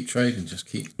just keep trading, just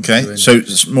keep. Okay, so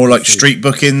it's more like street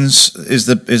bookings. Is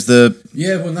the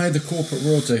well, now the corporate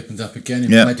world's opened up again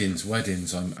in weddings.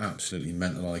 I'm absolutely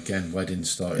mental again. Weddings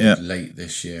started late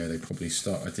this year. They probably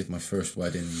start. I did my first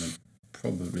wedding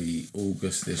probably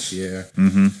August this year.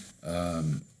 Mm-hmm.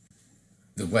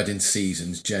 The wedding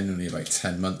season's generally about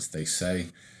 10 months, they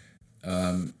say.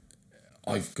 I've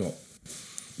got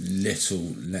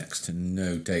little, next to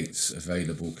no dates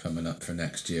available coming up for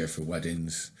next year for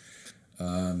weddings,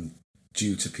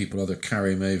 due to people either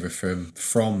carrying over from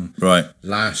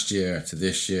last year to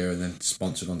this year and then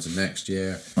sponsored on to next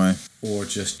year, or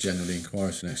just generally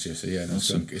inquiries for next year. So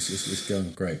it's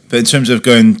going great. But in terms of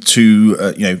going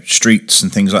to streets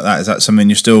and things like that, is that something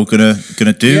you're still gonna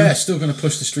do? Yeah, still gonna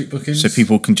push the street bookings, so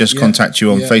people can just contact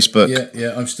you on Facebook.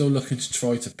 Yeah. I'm still looking to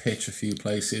try to pitch a few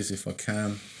places if I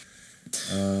can.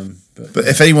 But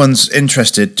if anyone's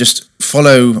interested, just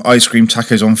follow Ice Cream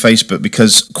Tacos on Facebook,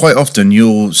 because quite often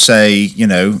you'll say,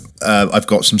 I've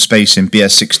got some space in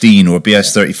BS16 or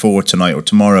BS34 tonight or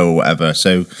tomorrow or whatever.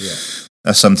 So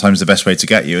that's sometimes the best way to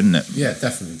get you, isn't it? Yeah,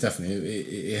 definitely.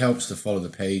 It helps to follow the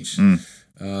page.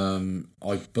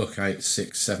 I book out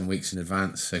 6-7 weeks in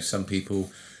advance. So some people,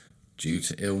 due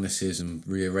to illnesses and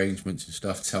rearrangements and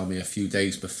stuff, tell me a few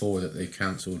days before that they've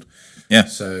cancelled. Yeah.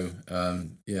 So,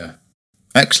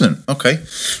 Excellent. Okay.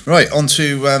 Right, on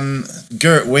to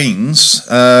Gert Wings.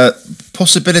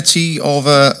 Possibility of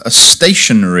a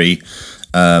stationary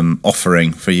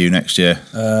offering for you next year.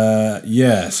 So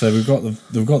we've got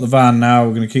the van now.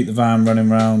 We're going to keep the van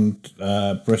running around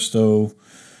Bristol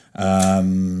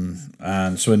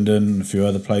and Swindon, a few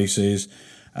other places.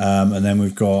 And then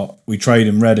we trade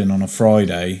in Reading on a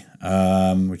Friday,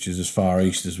 which is as far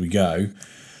east as we go.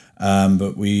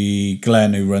 But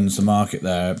Glenn, who runs the market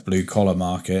there, Blue Collar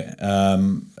Market,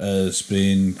 has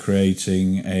been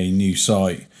creating a new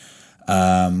site,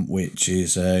 which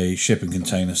is a shipping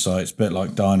container site. It's a bit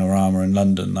like Dinorama in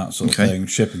London, that sort of thing.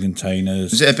 Shipping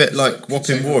containers. Is it a bit like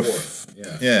Wapping Wharf?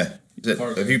 Yeah.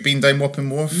 Have you been down Wapping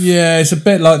Wharf? Yeah, it's a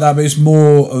bit like that, but it's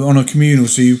more on a communal.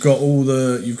 So you've got all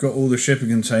the shipping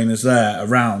containers there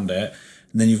around it,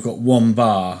 and then you've got one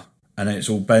bar. And it's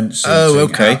all bench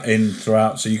in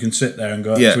throughout, so you can sit there and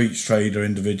go up to each trader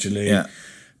individually,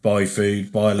 buy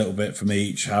food, buy a little bit from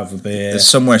each, have a beer. There's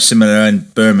somewhere similar in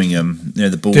Birmingham, near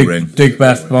the Bullring.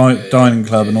 Digbeth Dining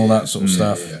Club and all that sort of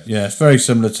stuff. Yeah, it's very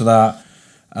similar to that,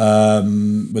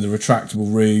 with a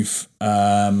retractable roof.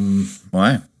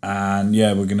 Wow. And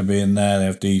we're going to be in there. They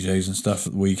have DJs and stuff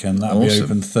at the weekend. That'll be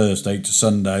open Thursday to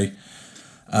Sunday.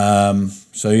 Really.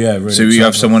 So you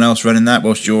have someone else running that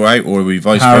whilst you're out, or are we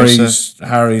vice versa?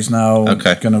 Harry's now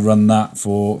going to run that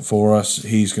for us.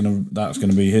 That's going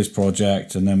to be his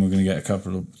project, and then we're going to get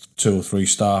 2 or 3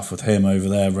 staff with him over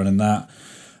there running that.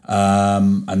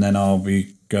 And then I'll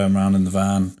be going around in the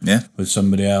van with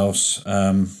somebody else.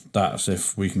 That's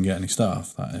if we can get any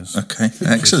staff. That is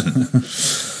excellent,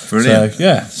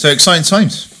 brilliant. So exciting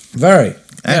times. Very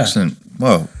excellent.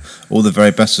 Well, all the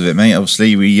very best of it, mate.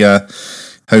 Obviously, we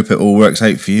hope it all works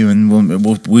out for you, and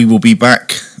we will be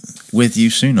back with you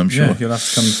soon, I'm sure. Yeah, you'll have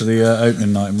to come to the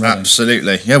opening night in Reading.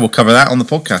 Absolutely. Yeah, we'll cover that on the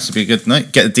podcast. It'll be a good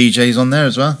night. Get the DJs on there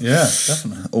as well. Yeah,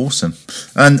 definitely. Awesome.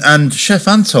 And Chef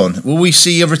Anton, will we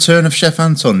see a return of Chef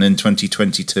Anton in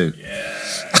 2022? Yeah.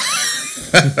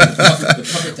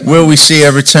 Will we see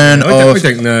a return I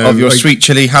don't know. of your sweet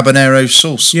chili habanero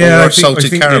sauce Yeah, or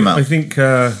salted caramel? I think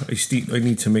I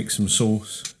need to make some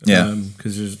sauce. Yeah.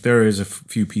 Because there is a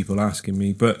few people asking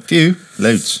me, but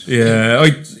Loads. yeah,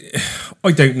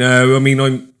 I don't know. I mean,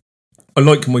 I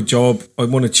like my job. I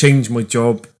want to change my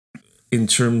job in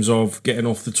terms of getting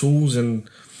off the tools, and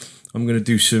I'm going to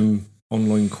do some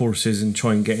online courses and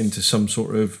try and get into some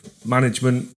sort of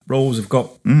management roles. I've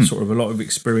got sort of a lot of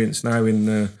experience now in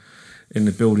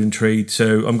the building trade,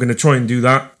 so I'm going to try and do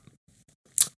that,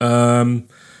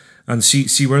 and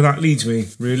see where that leads me.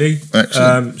 Really,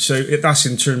 excellent. So that's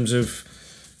in terms of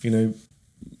you know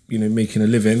making a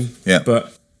living. Yeah.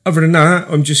 But other than that,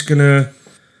 I'm just gonna.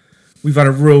 We've had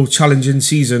a real challenging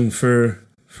season for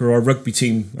our rugby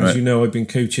team. As you know, I've been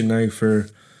coaching now for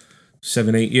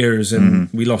 7-8 years, and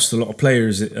we lost a lot of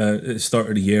players at the start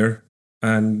of the year,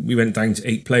 and we went down to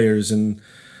 8 players, and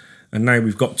now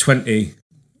we've got 20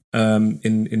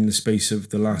 in the space of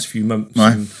the last few months.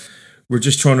 Right. And we're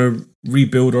just trying to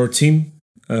rebuild our team,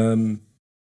 and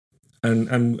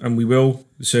we will.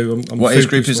 So I'm what age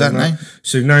group focused is that on now?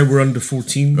 So now we're under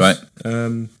 14s, Right.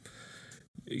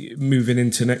 Moving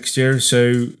into next year.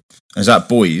 So Is that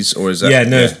boys or is that? Yeah,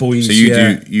 no, it's boys, So you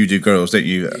yeah. do girls, don't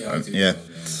you? Yeah.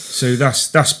 So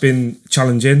that's been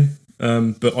challenging,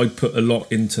 but I put a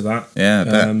lot into that. Yeah, I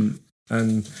bet.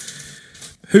 And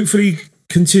hopefully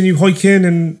continue hiking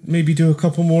and maybe do a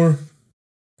couple more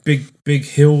big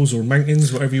hills or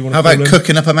mountains, whatever you want How to call about them.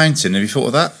 cooking up a mountain? Have you thought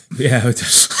of that? Yeah,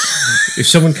 if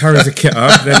someone carries a kit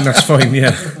up, then that's fine.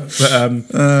 Yeah,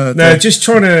 but no, just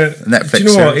trying to. Netflix do you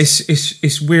know what? series.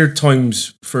 It's weird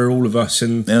times for all of us,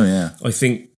 and Oh yeah. I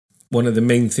think one of the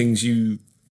main things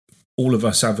all of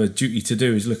us have a duty to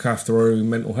do is look after our own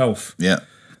mental health. Yeah.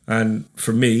 And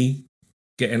for me,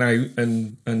 getting out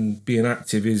and being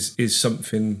active is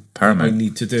something Paramount. I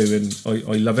need to do, and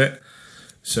I love it.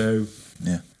 So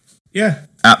yeah,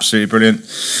 Absolutely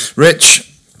brilliant.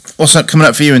 Rich, what's that coming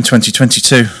up for you in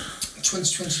 2022?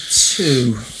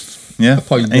 2022. Yeah.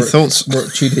 Probably Any thoughts?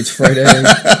 Work Tuesday to Friday,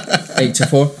 8 to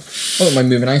 4. I don't mind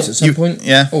moving out at some point.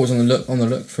 Yeah. Always on the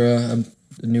look for a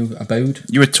new abode.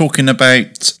 You were talking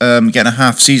about getting a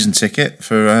half season ticket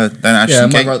for down at Yeah, Ashton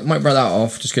Gate. might write that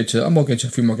off. Just go to. I'm going to a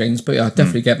few more games, but yeah,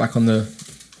 definitely get back on the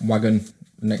wagon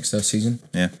next season.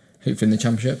 Yeah. Hopefully in the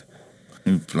championship.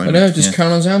 Blimey, I know, just yeah.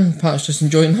 carrying on down. Pat's just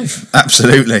enjoying life.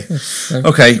 Absolutely.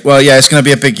 Okay, well, yeah, it's going to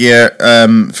be a big year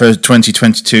for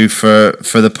 2022 for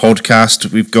the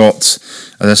podcast. We've got,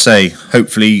 as I say,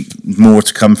 hopefully more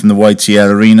to come from the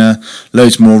YTL Arena.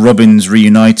 Loads more Robins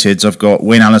reunited. I've got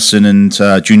Wayne Allison and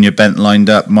Junior Bent lined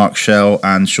up, Mark Shell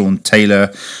and Sean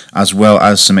Taylor, as well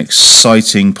as some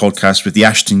exciting podcasts with the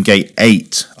Ashton Gate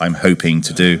 8 I'm hoping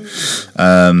to do.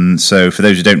 So for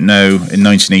those who don't know, in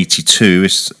 1982,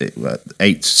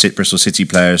 8 Bristol City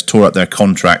players tore up their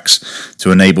contracts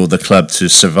to enable the club to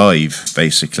survive,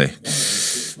 basically.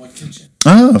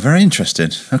 Oh, very interesting.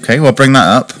 Okay, well, bring that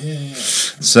up.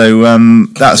 So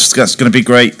that's going to be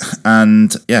great,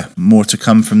 and yeah, more to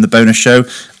come from the bonus show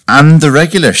and the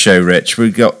regular show. Rich,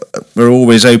 we're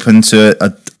always open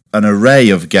to an array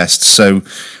of guests. So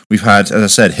we've had, as I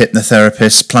said,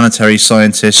 hypnotherapists, planetary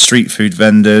scientists, street food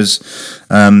vendors.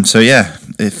 So yeah,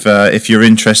 if you're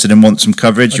interested and want some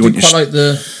coverage, I do quite like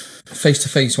the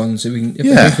face-to-face ones. If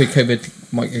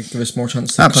COVID might give us more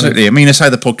chance to absolutely. I mean, it's how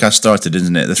the podcast started,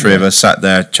 isn't it? The three of us sat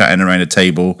there chatting around a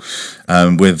table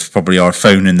with probably our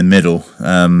phone in the middle.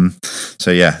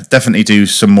 So yeah, definitely do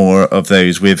some more of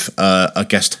those with a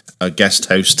guest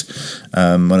host.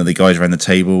 One of the guys around the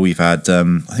table. We've had I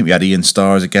think we had Ian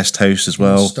Starr as a guest host as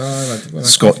well.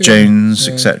 Scott Jones,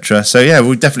 etc. So yeah,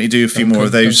 we'll definitely do a few more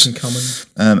of those.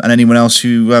 And anyone else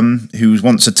who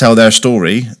wants to tell their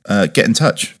story, get in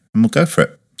touch and we'll go for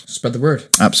it. Spread the word.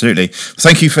 Absolutely.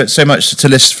 Thank you so much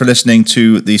for listening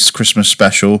to this Christmas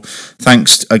special.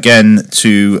 Thanks again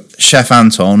to Chef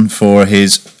Anton for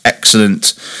his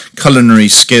excellent culinary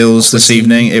skills this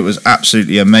evening. It was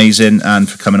absolutely amazing, and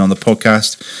for coming on the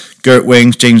podcast. Gert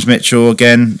Wings, James Mitchell,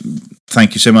 again,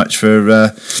 thank you so much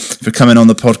for coming on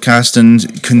the podcast,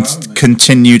 and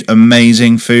continued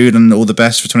amazing food, and all the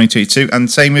best for 2022.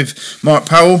 And same with Mark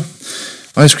Powell,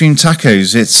 Ice Cream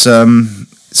Tacos. It's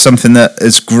something that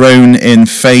has grown in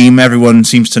fame. Everyone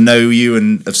seems to know you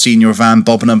and have seen your van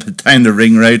bobbing up and down the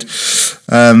ring road.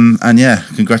 And yeah,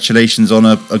 congratulations on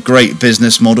a great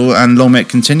business model, and long may it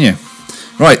continue.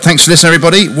 Right, thanks for listening,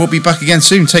 everybody. We'll be back again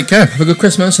soon. Take care. Have a good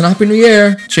Christmas and a Happy New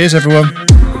Year. Cheers, everyone.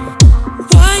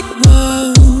 White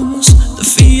walls, the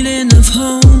feeling of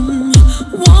home,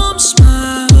 warm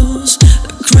smiles,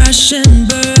 the crashing